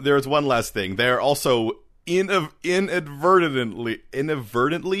 There's one last thing. They're also inadvertently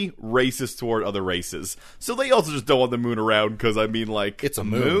racist toward other races. So they also just don't want the moon around because, I mean, like... It's a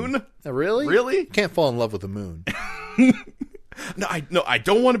moon? Moon? Really? Really? Can't fall in love with the moon. No, I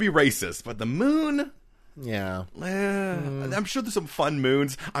don't want to be racist, but the moon. Yeah. I'm sure there's some fun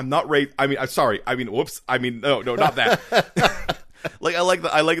moons. I'm not I'm sorry. Whoops. No, not that. Like I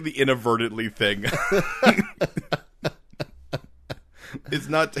like the inadvertently thing. It's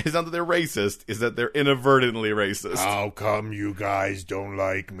not that they're racist. It's that they're inadvertently racist. How come you guys don't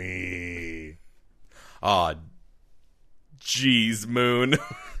like me? Aw, jeez, Moon.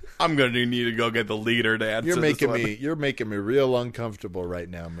 I'm gonna need to go get the leader to answer You're making me real uncomfortable right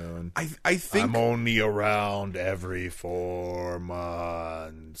now, Moon. I think I'm only around every 4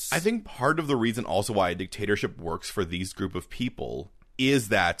 months. I think part of the reason also why a dictatorship works for these group of people is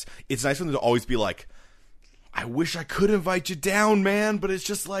that it's nice for them to always be like, I wish I could invite you down, man, but it's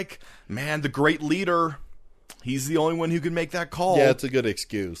just like, man, the great leader, he's the only one who can make that call. Yeah, it's a good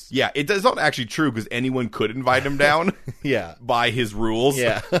excuse. Yeah, it's not actually true because anyone could invite him down. Yeah. By his rules.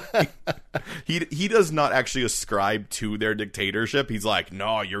 Yeah. He does not actually ascribe to their dictatorship. He's like,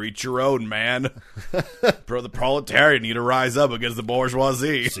 no, you're each your own, man. Bro, the proletariat need to rise up against the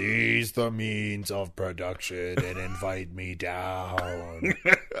bourgeoisie. Seize the means of production and invite me down.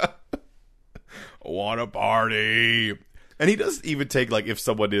 Want a party. And he does even take, like, if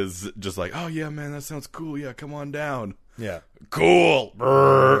someone is just like, oh, yeah, man, that sounds cool. Yeah, come on down. Yeah. Cool.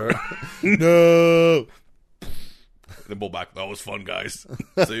 No. Then pull back. That was fun, guys.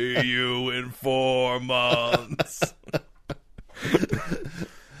 See you in 4 months.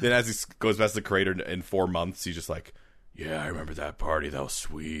 Then as he goes past the crater in 4 months, he's just like, yeah, I remember that party. That was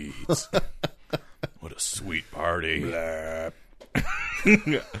sweet. What a sweet party. Blah.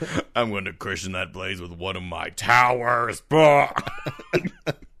 I'm going to christen that place with one of my towers.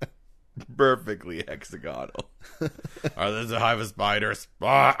 Perfectly hexagonal. Are there a hive of spiders?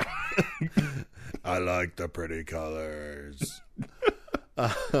 I like the pretty colors.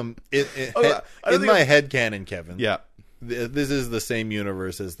 In my headcanon, Kevin. Yeah. This is the same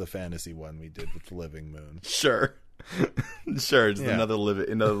universe as the fantasy one we did with the Living Moon. Sure. Sure. Just another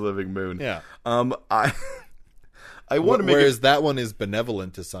living moon. Yeah. I want to make Whereas that one is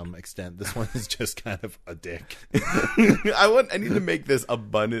benevolent to some extent. This one is just kind of a dick. I need to make this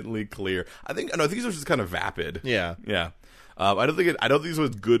abundantly clear. I think this was just kind of vapid. Yeah. Yeah. I don't think this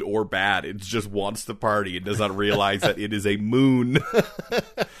was good or bad. It just wants to party. It does not realize that it is a moon.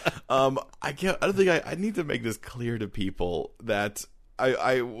 I need to make this clear to people that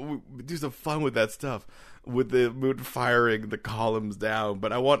I do some fun with that stuff. With the moon firing the columns down,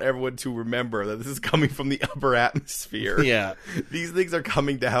 but I want everyone to remember that this is coming from the upper atmosphere. Yeah, these things are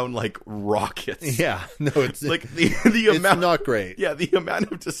coming down like rockets. Yeah, no, it's like the amount. It's not great. Yeah, the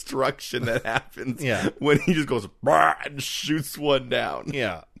amount of destruction that happens. Yeah. When he just goes and shoots one down.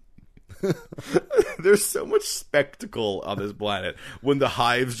 Yeah. There's so much spectacle on this planet when the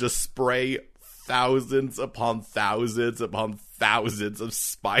hives just spray thousands upon thousands upon thousands of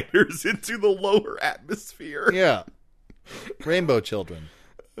spiders into the lower atmosphere. Yeah. Rainbow children.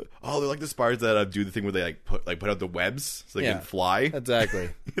 Oh, they're like the spiders that do the thing where they put out the webs so they can fly.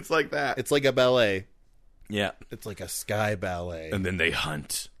 Exactly. It's like that. It's like a ballet. Yeah. It's like a sky ballet. And then they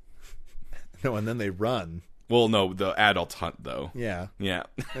hunt. No, and then they run. Well, no, the adults hunt though. Yeah. Yeah.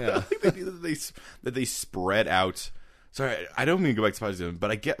 Yeah. I think they do that they spread out. Sorry, I don't mean to go back to spiders,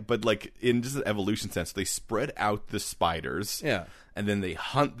 but like in just an evolution sense, they spread out the spiders. Yeah. And then they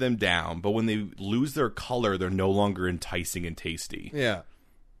hunt them down. But when they lose their color, they're no longer enticing and tasty. Yeah.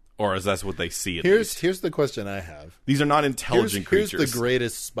 Or as that's what they see at least. Here's the question I have. These are not intelligent creatures. Here's the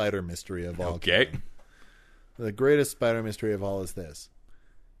greatest spider mystery of all. Okay. The greatest spider mystery of all is this.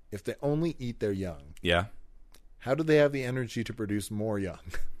 If they only eat their young, yeah, how do they have the energy to produce more young?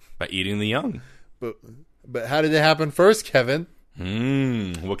 By eating the young. But how did it happen first, Kevin?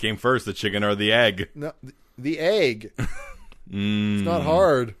 What came first, the chicken or the egg? No, the egg. It's not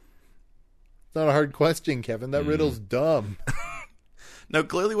hard. It's not a hard question, Kevin. That riddle's dumb. Now,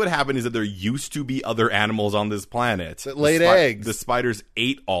 clearly what happened is that there used to be other animals on this planet. That laid eggs. The spiders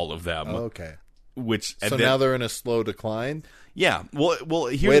ate all of them. Okay. So now they're in a slow decline? Yeah. Well,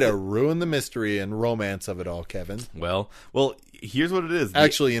 way to ruin the mystery and romance of it all, Kevin. Well, here's what it is.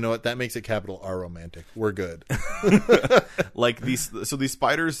 Actually, you know what? That makes it capital R romantic. We're good. Like these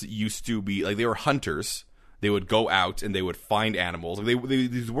spiders used to be like they were hunters. They would go out and they would find animals.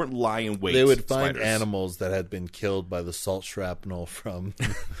 These weren't lie in wait. They would find spiders. animals that had been killed by the salt shrapnel from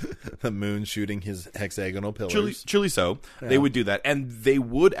the moon shooting his hexagonal pillars. Truly so. Yeah. They would do that, and they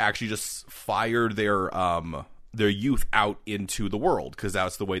would actually just fire their youth out into the world because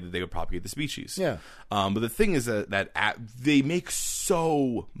that's the way that they would propagate the species. Yeah. But the thing is that they make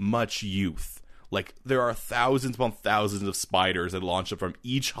so much youth. like there are thousands upon thousands of spiders that launch up from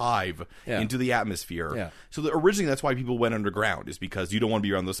each hive into the atmosphere. Yeah. So originally that's why people went underground, is because you don't want to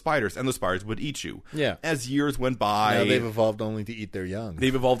be around the spiders, and the spiders would eat you. Yeah. As years went by, Now they've evolved only to eat their young.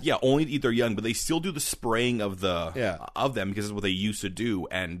 they've evolved, only to eat their young, but they still do the spraying of of them because it's what they used to do,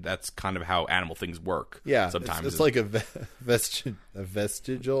 and that's kind of how animal things work. Yeah, sometimes it's like a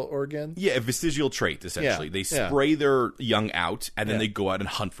vestigial organ. Yeah, a vestigial trait, essentially. Yeah, They spray their young out, and then they go out and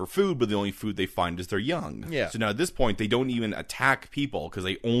hunt for food, but the only food they find is their young. Yeah. So now at this point, they don't even attack people because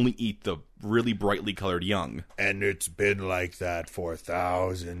they only eat the really brightly colored young. And it's been like that for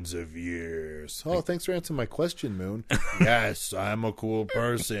thousands of years. Oh, thanks for answering my question, Moon. Yes, I'm a cool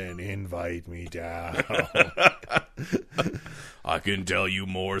person. Invite me down. I can tell you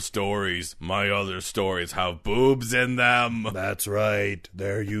more stories. My other stories have boobs in them. That's right.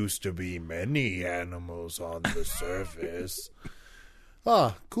 There used to be many animals on the surface.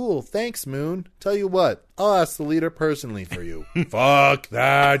 Ah, cool. Thanks, Moon. Tell you what, I'll ask the leader personally for you. Fuck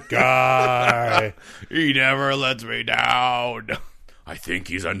that guy. He never lets me down. I think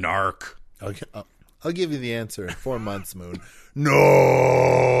he's a narc. I'll give you the answer in 4 months, Moon. No.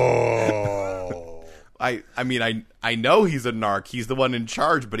 I mean, I know he's a narc. He's the one in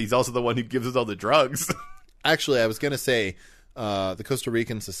charge, but he's also the one who gives us all the drugs. Actually, I was going to say the Costa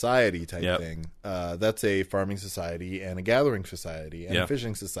Rican society type Yep. thing. That's a farming society and a gathering society and Yeah. a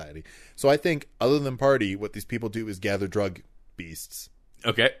fishing society. So I think other than party, what these people do is gather drug beasts.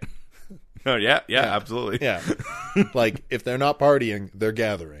 Okay. Oh, yeah, absolutely. Yeah. Like, if they're not partying, they're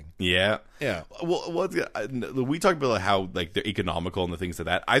gathering. Yeah. Yeah. Well, we talked about how, like, they're economical and the things like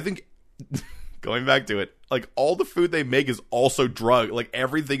that. I think, going back to it, like, all the food they make is also drug. Like,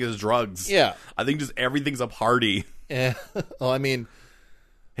 everything is drugs. Yeah. I think just everything's a party. Yeah. Well, I mean,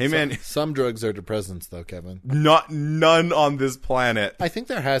 Hey, man, some drugs are depressants, though, Kevin. none on this planet. I think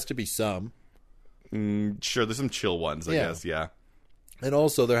there has to be some. Sure, there's some chill ones, I guess, yeah. And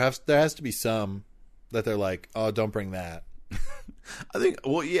also, there has to be some that they're like, oh, don't bring that. I think,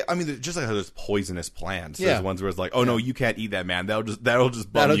 well, yeah, I mean, just like how there's poisonous plants. Yeah. There's ones where it's like, oh, no, you can't eat that, man. That'll just bum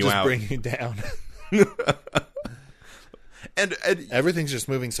That'll you just out. bring you down. And Everything's just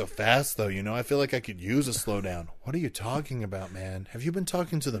moving so fast, though. You know, I feel like I could use a slowdown. What are you talking about, man? Have you been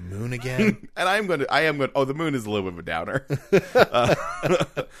talking to the moon again? And I am going. Oh, the moon is a little bit of a downer.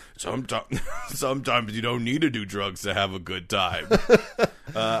 Sometimes you don't need to do drugs to have a good time.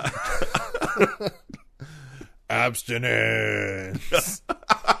 Abstinence.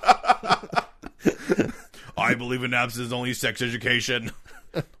 I believe in abstinence is only sex education.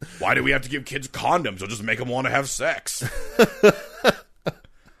 Why do we have to give kids condoms? It'll just make them want to have sex.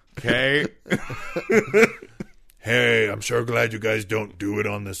 Okay. Hey, I'm sure glad you guys don't do it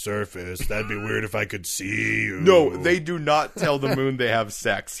on the surface. That'd be weird if I could see you. No, they do not tell the moon they have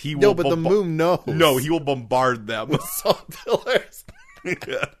sex. He will No, but the moon knows. No, he will bombard them. Salt pillars.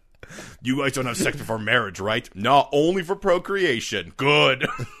 You guys don't have sex before marriage, right? No, only for procreation. Good.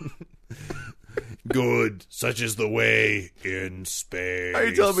 Good. Such is the way in space. Are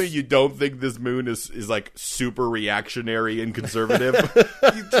you telling me you don't think this moon is like super reactionary and conservative?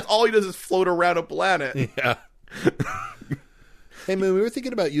 All he does is float around a planet. Yeah. Hey, Moon, we were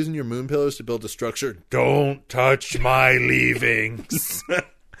thinking about using your moon pillars to build a structure. Don't touch my leavings.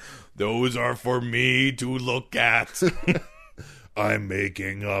 Those are for me to look at. I'm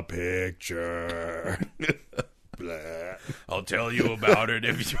making a picture. Blah. I'll tell you about it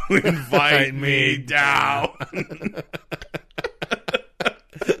if you invite me down.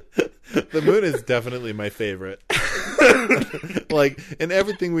 The moon is definitely my favorite. Like, in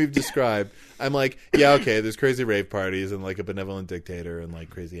everything we've described, I'm like, yeah, okay, there's crazy rave parties and like a benevolent dictator and like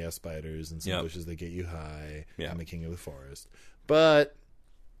crazy ass spiders and some Yep. bushes that get you high Yeah. and the king of the forest. But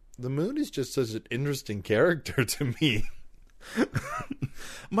the moon is just such an interesting character to me.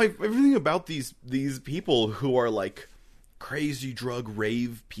 Everything about these people who are like crazy drug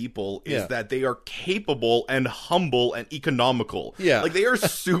rave people is Yeah. that they are capable and humble and economical. Yeah. Like they are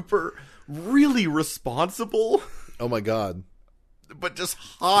super really responsible, Oh my god. but just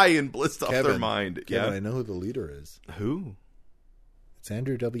high and blissed off their Kevin, mind. Kevin, I know who the leader is. Who? It's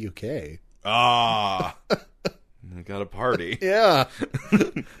Andrew WK. Ah. I got a party. Yeah.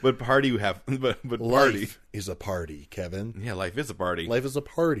 But party you have but party. Life is a party, Kevin. Yeah, life is a party. Life is a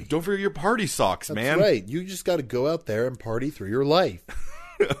party. Don't forget your party socks, That's man. right. You just got to go out there and party through your life.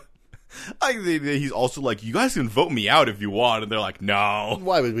 He's also like, you guys can vote me out if you want, and they're like, no.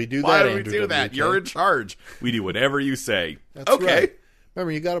 Why would we do that? Why do we Andrew do that? WK? You're in charge. We do whatever you say. That's okay. right.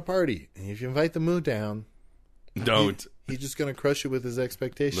 Remember, you got a party, and if you invite the moon down, Don't. He's just going to crush you with his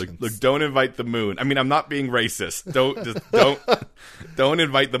expectations. Look, don't invite the moon. I mean, I'm not being racist. Don't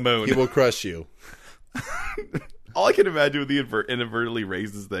invite the moon. He will crush you. All I can imagine with the inadvertently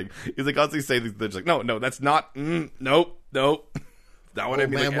racist thing is they constantly say things. They're just like, no, that's not. Nope. Not what I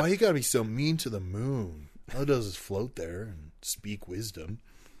mean. Man, like, why you got to be so mean to the moon? All it does is float there and speak wisdom.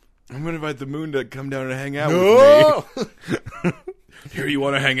 I'm gonna invite the moon to come down and hang out No! with me. Here, you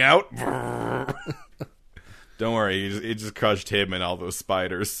want to hang out? Don't worry, it just crushed him and all those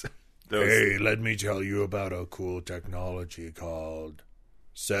spiders. Hey, let me tell you about a cool technology called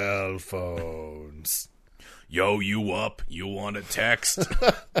cell phones. Yo, you up? You want to text?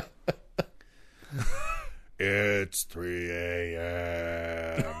 It's 3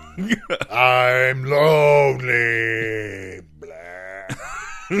 a.m. I'm lonely.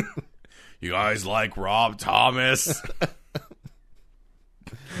 Blah. You guys like Rob Thomas?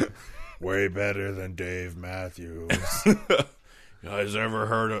 Way better than Dave Matthews. You guys ever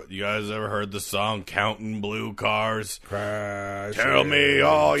heard the song "Counting Blue Cars"? Crash. Tell me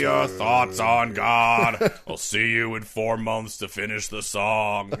all your thoughts on God. I'll see you in 4 months to finish the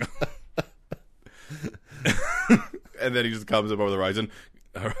song. And then he just comes up over the horizon,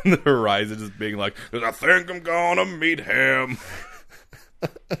 just being like, "'Cause I think I'm gonna meet him."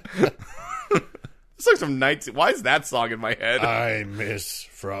 It's like some 19. Why is that song in my head? I miss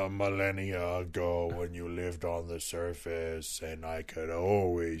from millennia ago when you lived on the surface and I could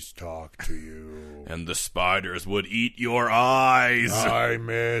always talk to you. And the spiders would eat your eyes. I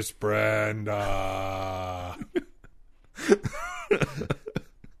miss Brenda.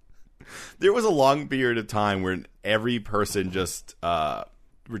 There was a long period of time where every person just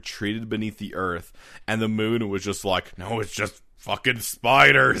retreated beneath the earth, and the moon was just like, no, it's just fucking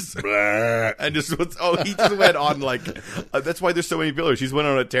spiders. And just was, he just went on like, that's why there's so many pillars. He's went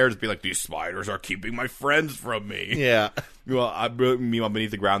on a tear to be like, these spiders are keeping my friends from me. Yeah. Well, meanwhile, beneath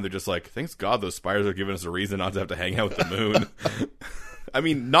the ground, they're just like, thanks God those spiders are giving us a reason not to have to hang out with the moon. I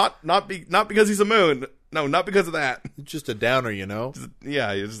mean, not because he's a moon. No, not because of that. Just a downer, you know?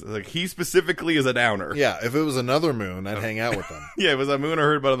 Yeah, it's like he specifically is a downer. Yeah, if it was another moon, I'd hang out with them. Yeah, it was a moon I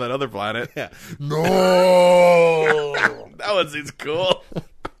heard about on that other planet. Yeah. No! That one seems cool.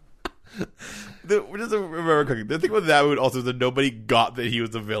 Just remember cooking. The thing with that one also is that nobody got that he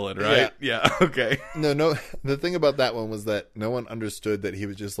was a villain, right? Yeah. Okay. No. The thing about that one was that no one understood that he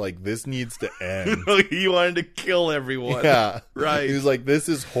was just like, this needs to end. He wanted to kill everyone. Yeah. Right. He was like, this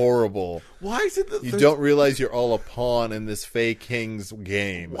is horrible. Why is it that You don't realize you're all a pawn in this Fey King's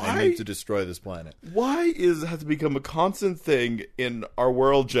game. Why? I need to destroy this planet. Why has to become a constant thing in our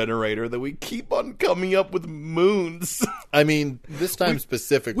world generator that we keep on coming up with moons? I mean, this time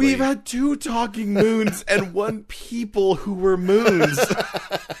specifically. We've had 2 talking moons and 1 people who were moons.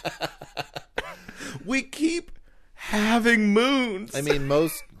 We keep having moons. I mean,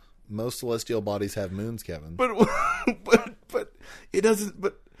 most celestial bodies have moons, Kevin. But it doesn't.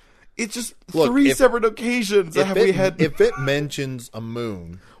 But it's just Look, 3 separate occasions that we had. If it mentions a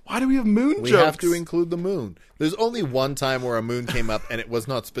moon, Why do we have moon we jokes? have to include the moon. There's only one time where a moon came up and it was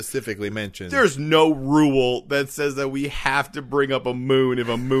not specifically mentioned. There's no rule that says that we have to bring up a moon if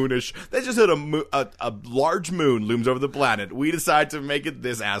a moonish. They just had a large moon looms over the planet. We decide to make it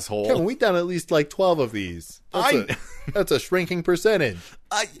this asshole. Kevin, we've done at least like 12 of these. That's a shrinking percentage.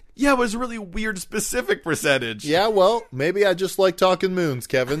 Yeah, but it's a really weird specific percentage. Yeah, well, maybe I just like talking moons,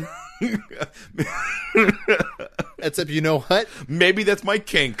 Kevin. Except you know what? Maybe that's my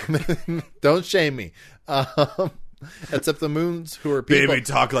kink. Don't shame me. Except the moons who are people. Baby,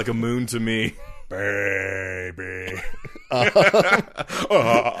 talk like a moon to me. Baby.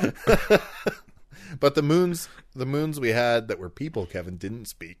 But the moons we had that were people, Kevin, didn't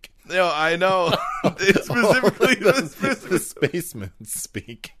speak. No, I know. Specifically, The space moons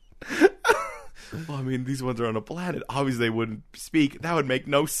speak. Well, I mean, these ones are on a planet. Obviously, they wouldn't speak. That would make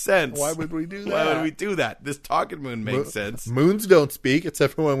no sense. Why would we do that? Why would we do that? This talking moon makes sense. Moons don't speak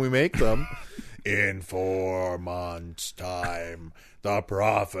except for when we make them. In 4 months' time, the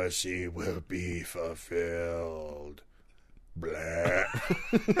prophecy will be fulfilled. Blah.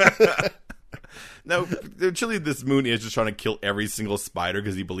 No, actually, this moon is just trying to kill every single spider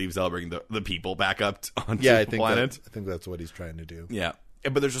because he believes that'll bring the people back up onto Yeah, I the think planet. I think that's what he's trying to do. Yeah.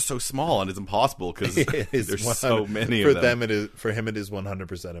 But they're just so small and it's impossible because It is there's 100 so many for of them. For him, it is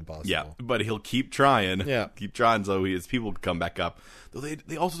 100% impossible. Yeah, but he'll keep trying. Yeah. Keep trying so his people can come back up. Though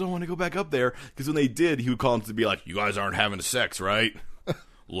they also don't want to go back up there because when they did, he would call them to be like, "You guys aren't having sex, right?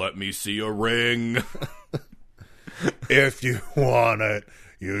 Let me see a ring." If you want it,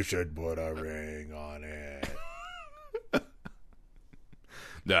 you should put a ring on it.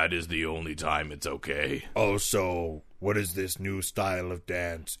 That is the only time it's okay. Also, what is this new style of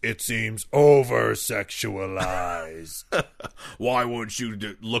dance? It seems over-sexualized. Why won't you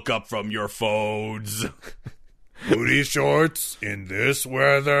look up from your phones? Booty shorts in this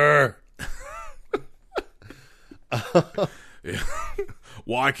weather?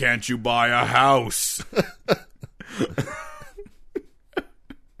 Why can't you buy a house?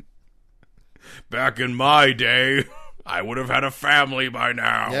 Back in my day, I would have had a family by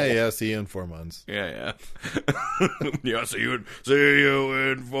now. Yeah, see you in 4 months. Yeah. Yeah, see you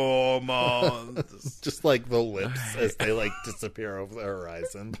in 4 months. Just like the lips as they like disappear over the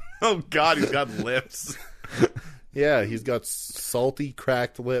horizon. Oh, God, he's got lips. Yeah, he's got salty,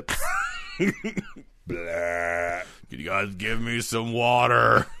 cracked lips. Blah. Can you guys give me some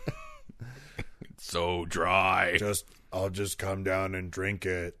water? It's so dry. I'll just come down and drink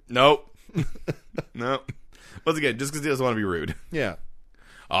it. Nope. Nope. Once again, just because he doesn't want to be rude. Yeah.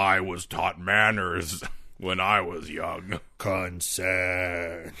 I was taught manners when I was young.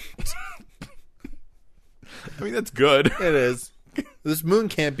 Consent. I mean, that's good. It is. This moon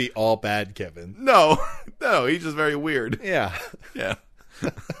can't be all bad, Kevin. No, he's just very weird. Yeah. Yeah.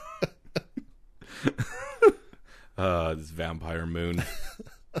 This Vampire Moon.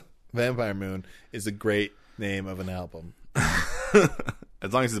 Vampire Moon is a great name of an album.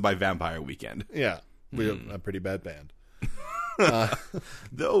 As long as it's by Vampire Weekend. Yeah. We're a pretty bad band.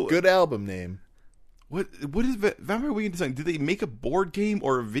 Though, Good album name. What is Vampire Weekend design? Did they make a board game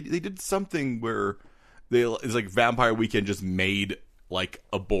or a video? They did something where it's like Vampire Weekend just made like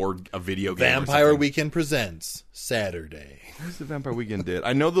a video game. Vampire Weekend presents Saturday. What was the Vampire Weekend did?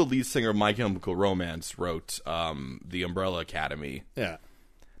 I know the lead singer of My Chemical Romance wrote the Umbrella Academy. Yeah.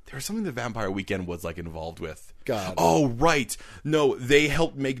 There was something the Vampire Weekend was like involved with. God. Oh, right. No, they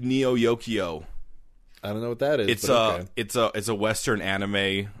helped make Neo Yokio. I don't know what that is. It's but okay. it's a Western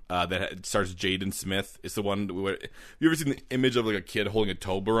anime that stars Jaden Smith. It's the one where, have you ever seen the image of like a kid holding a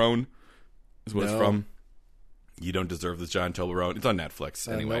Toblerone? Is what it's from. You don't deserve this giant Toblerone. It's on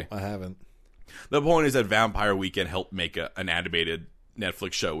Netflix anyway. No, I haven't. The point is that Vampire Weekend helped make an animated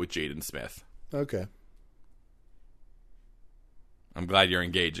Netflix show with Jaden Smith. Okay. I'm glad you're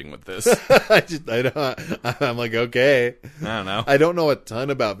engaging with this. I'm like, okay. I don't know. I don't know a ton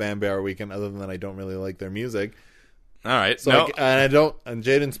about Vampire Weekend other than I don't really like their music. All right. So and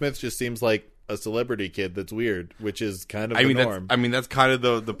Jaden Smith just seems like a celebrity kid that's weird, which is kind of the norm. That's kind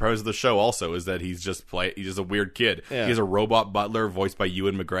of the premise of the show also, is that he's just a weird kid. Yeah. He has a robot butler voiced by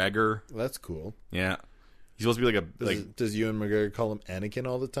Ewan McGregor. That's cool. Yeah. He's supposed to be Does Ewan McGregor call him Anakin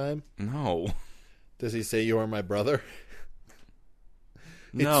all the time? No. Does he say, "You are my brother"?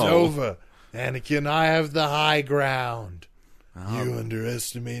 It's No. over. Anakin, I have the high ground. You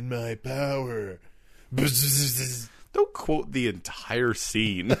underestimate my power. Don't quote the entire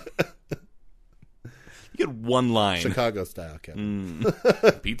scene. You get one line. Chicago style, Kevin.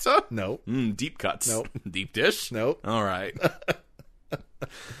 Pizza? No. Deep cuts. Nope. Deep dish? Nope. All right.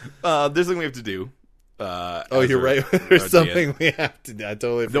 There's something we have to do. You're right. There's something we have to do. I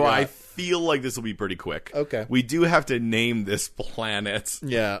totally forgot. Though I feel like this will be pretty quick. Okay. We do have to name this planet.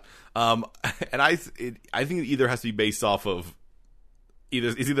 Yeah. And I think it either has to be based off of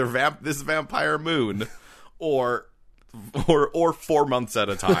this Vampire Moon or 4 months at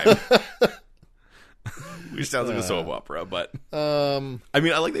a time. Which sounds like a soap opera, but I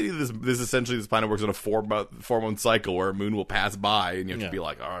mean, I like that this planet works on a 4 month cycle where a moon will pass by, and you have to be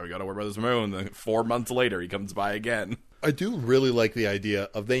like, "Oh, we got to worry about this moon." Then 4 months later, he comes by again. I do really like the idea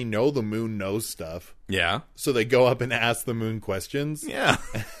of they know the moon knows stuff, Yeah, so they go up and ask the moon questions, yeah.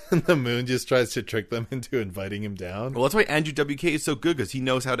 and the moon just tries to trick them into inviting him down. Well, that's why Andrew WK is so good, because he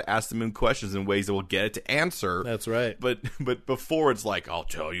knows how to ask the moon questions in ways that will get it to answer. That's right. But before it's like, "I'll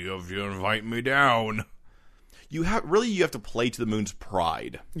tell you if you invite me down." You have to play to the moon's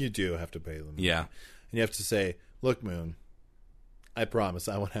pride. You do have to pay them. Yeah. And you have to say, "Look, moon, I promise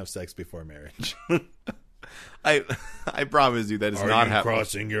I won't have sex before marriage." I promise you that is Are not you happening.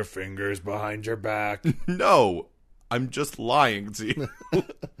 crossing your fingers behind your back? No, I'm just lying to you.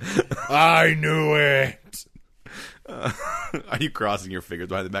 I knew it. Are you crossing your fingers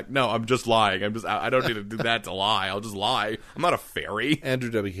behind the back? No, I'm just lying. I don't need to do that to lie. I'll just lie. I'm not a fairy. Andrew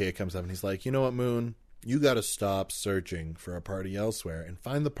WK comes up and he's like, "You know what, Moon? You got to stop searching for a party elsewhere and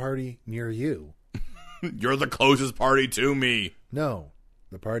find the party near you." You're the closest party to me. No,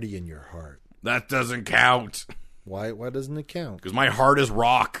 the party in your heart. That doesn't count. Why doesn't it count? Because my heart is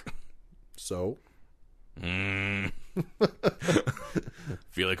rock. So? Feel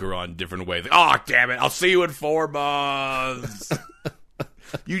like we're on different waves. Oh, damn it. I'll see you in 4 months.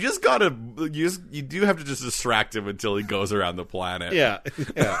 You do have to just distract him until he goes around the planet. Yeah.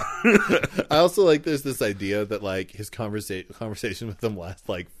 I also like there's this idea that like his conversation with them lasts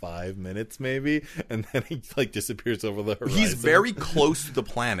like 5 minutes maybe, and then he like disappears over the horizon. He's very close to the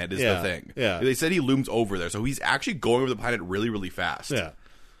planet is the thing. Yeah. They said he looms over there, so he's actually going over the planet really, really fast. Yeah.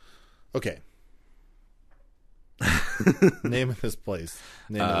 Okay. Name of this place.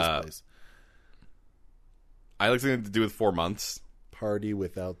 I like something to do with 4 months. Party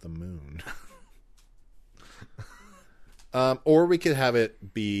without the moon. Or we could have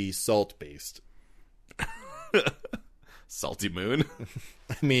it be salt based. Salty moon.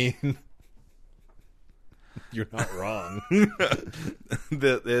 I mean, you're not wrong.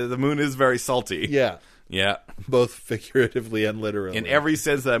 The moon is very salty. Yeah. Yeah. Both figuratively and literally. In every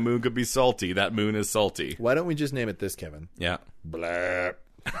sense that moon could be salty, that moon is salty. Why don't we just name it this, Kevin? Yeah. Blah.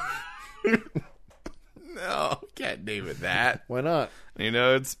 No, can't name it that. Why not?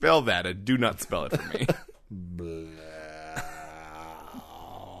 Spell that and do not spell it for me.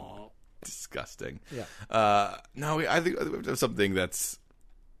 Disgusting. Yeah. No, I think we have to have something that's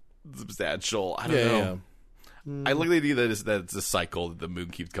substantial. I don't know. Yeah. I like the idea that it's a cycle that the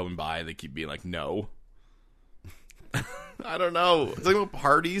moon keeps coming by and they keep being like, no. I don't know. It's like about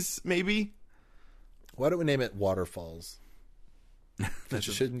parties, maybe? Why don't we name it Waterfalls? You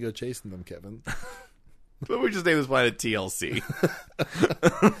shouldn't go chasing them, Kevin. But we just name this planet TLC.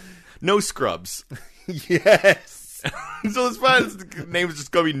 No scrubs. Yes. So this planet's name is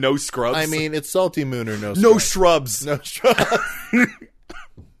just going to be No Scrubs. I mean, it's Salty Moon or No No Scrubs. Shrubs. No Shrubs.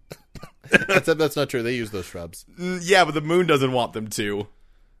 Except that's not true. They use those shrubs. Yeah, but the moon doesn't want them to.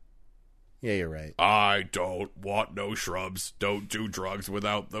 Yeah, you're right. I don't want no shrubs. Don't do drugs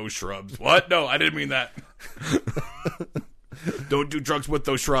without those shrubs. What? No, I didn't mean that. Don't do drugs with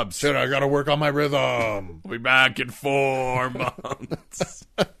those shrubs. Shit, I gotta work on my rhythm. We'll be back in 4 months.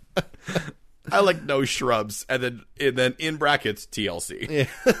 I like no shrubs. And then in brackets, TLC. Yeah.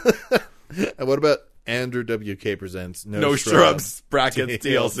 And what about Andrew WK presents No Shrubs, brackets,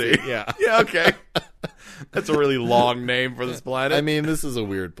 TLC. Yeah. Yeah, okay. That's a really long name for this planet. I mean, this is a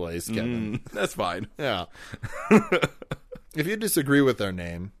weird place, Kevin. That's fine. Yeah. If you disagree with our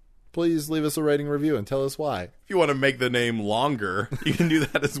name, please leave us a rating review and tell us why. If you want to make the name longer, you can do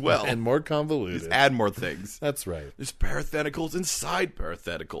that as well. And more convoluted. Just add more things. That's right. There's parentheticals inside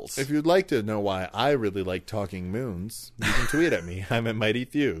parentheticals. If you'd like to know why I really like talking moons, you can tweet at me. I'm at Mighty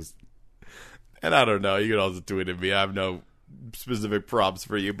Fuse. And I don't know. You can also tweet at me. I have no specific props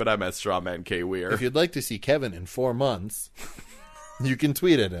for you, but I'm at Strawman K. Weir. If you'd like to see Kevin in 4 months, you can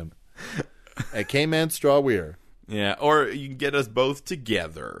tweet at him at KManStrawWeir. Yeah, or you can get us both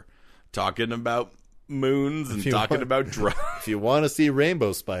together talking about moons and talking about drugs. If you want to see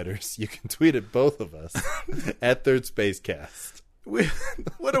rainbow spiders, you can tweet at both of us at Third Space Cast.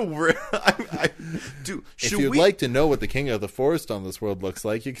 What a if you'd like to know what the king of the forest on this world looks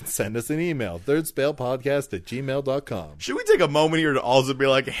like, you can send us an email, thirdspalepodcast@gmail.com. Should we take a moment here to also be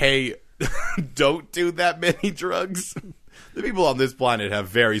like, hey, don't do that many drugs? The people on this planet have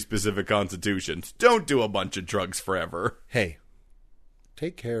very specific constitutions. Don't do a bunch of drugs forever. Hey,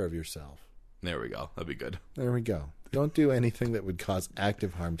 take care of yourself. There we go. That'd be good. There we go. Don't do anything that would cause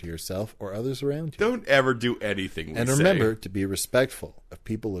active harm to yourself or others around you. Don't ever do anything. And remember to be respectful of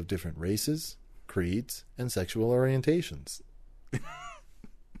people of different races, creeds, and sexual orientations.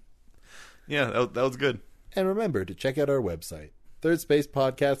 Yeah, that was good. And remember to check out our website,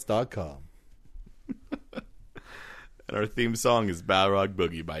 thirdspacepodcast.com. And our theme song is Balrog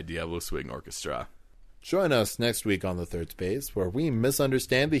Boogie by Diablo Swing Orchestra. Join us next week on The Third Space, where we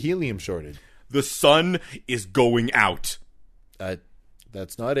misunderstand the helium shortage. The sun is going out.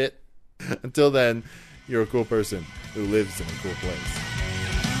 That's not it. Until then, you're a cool person who lives in a cool place.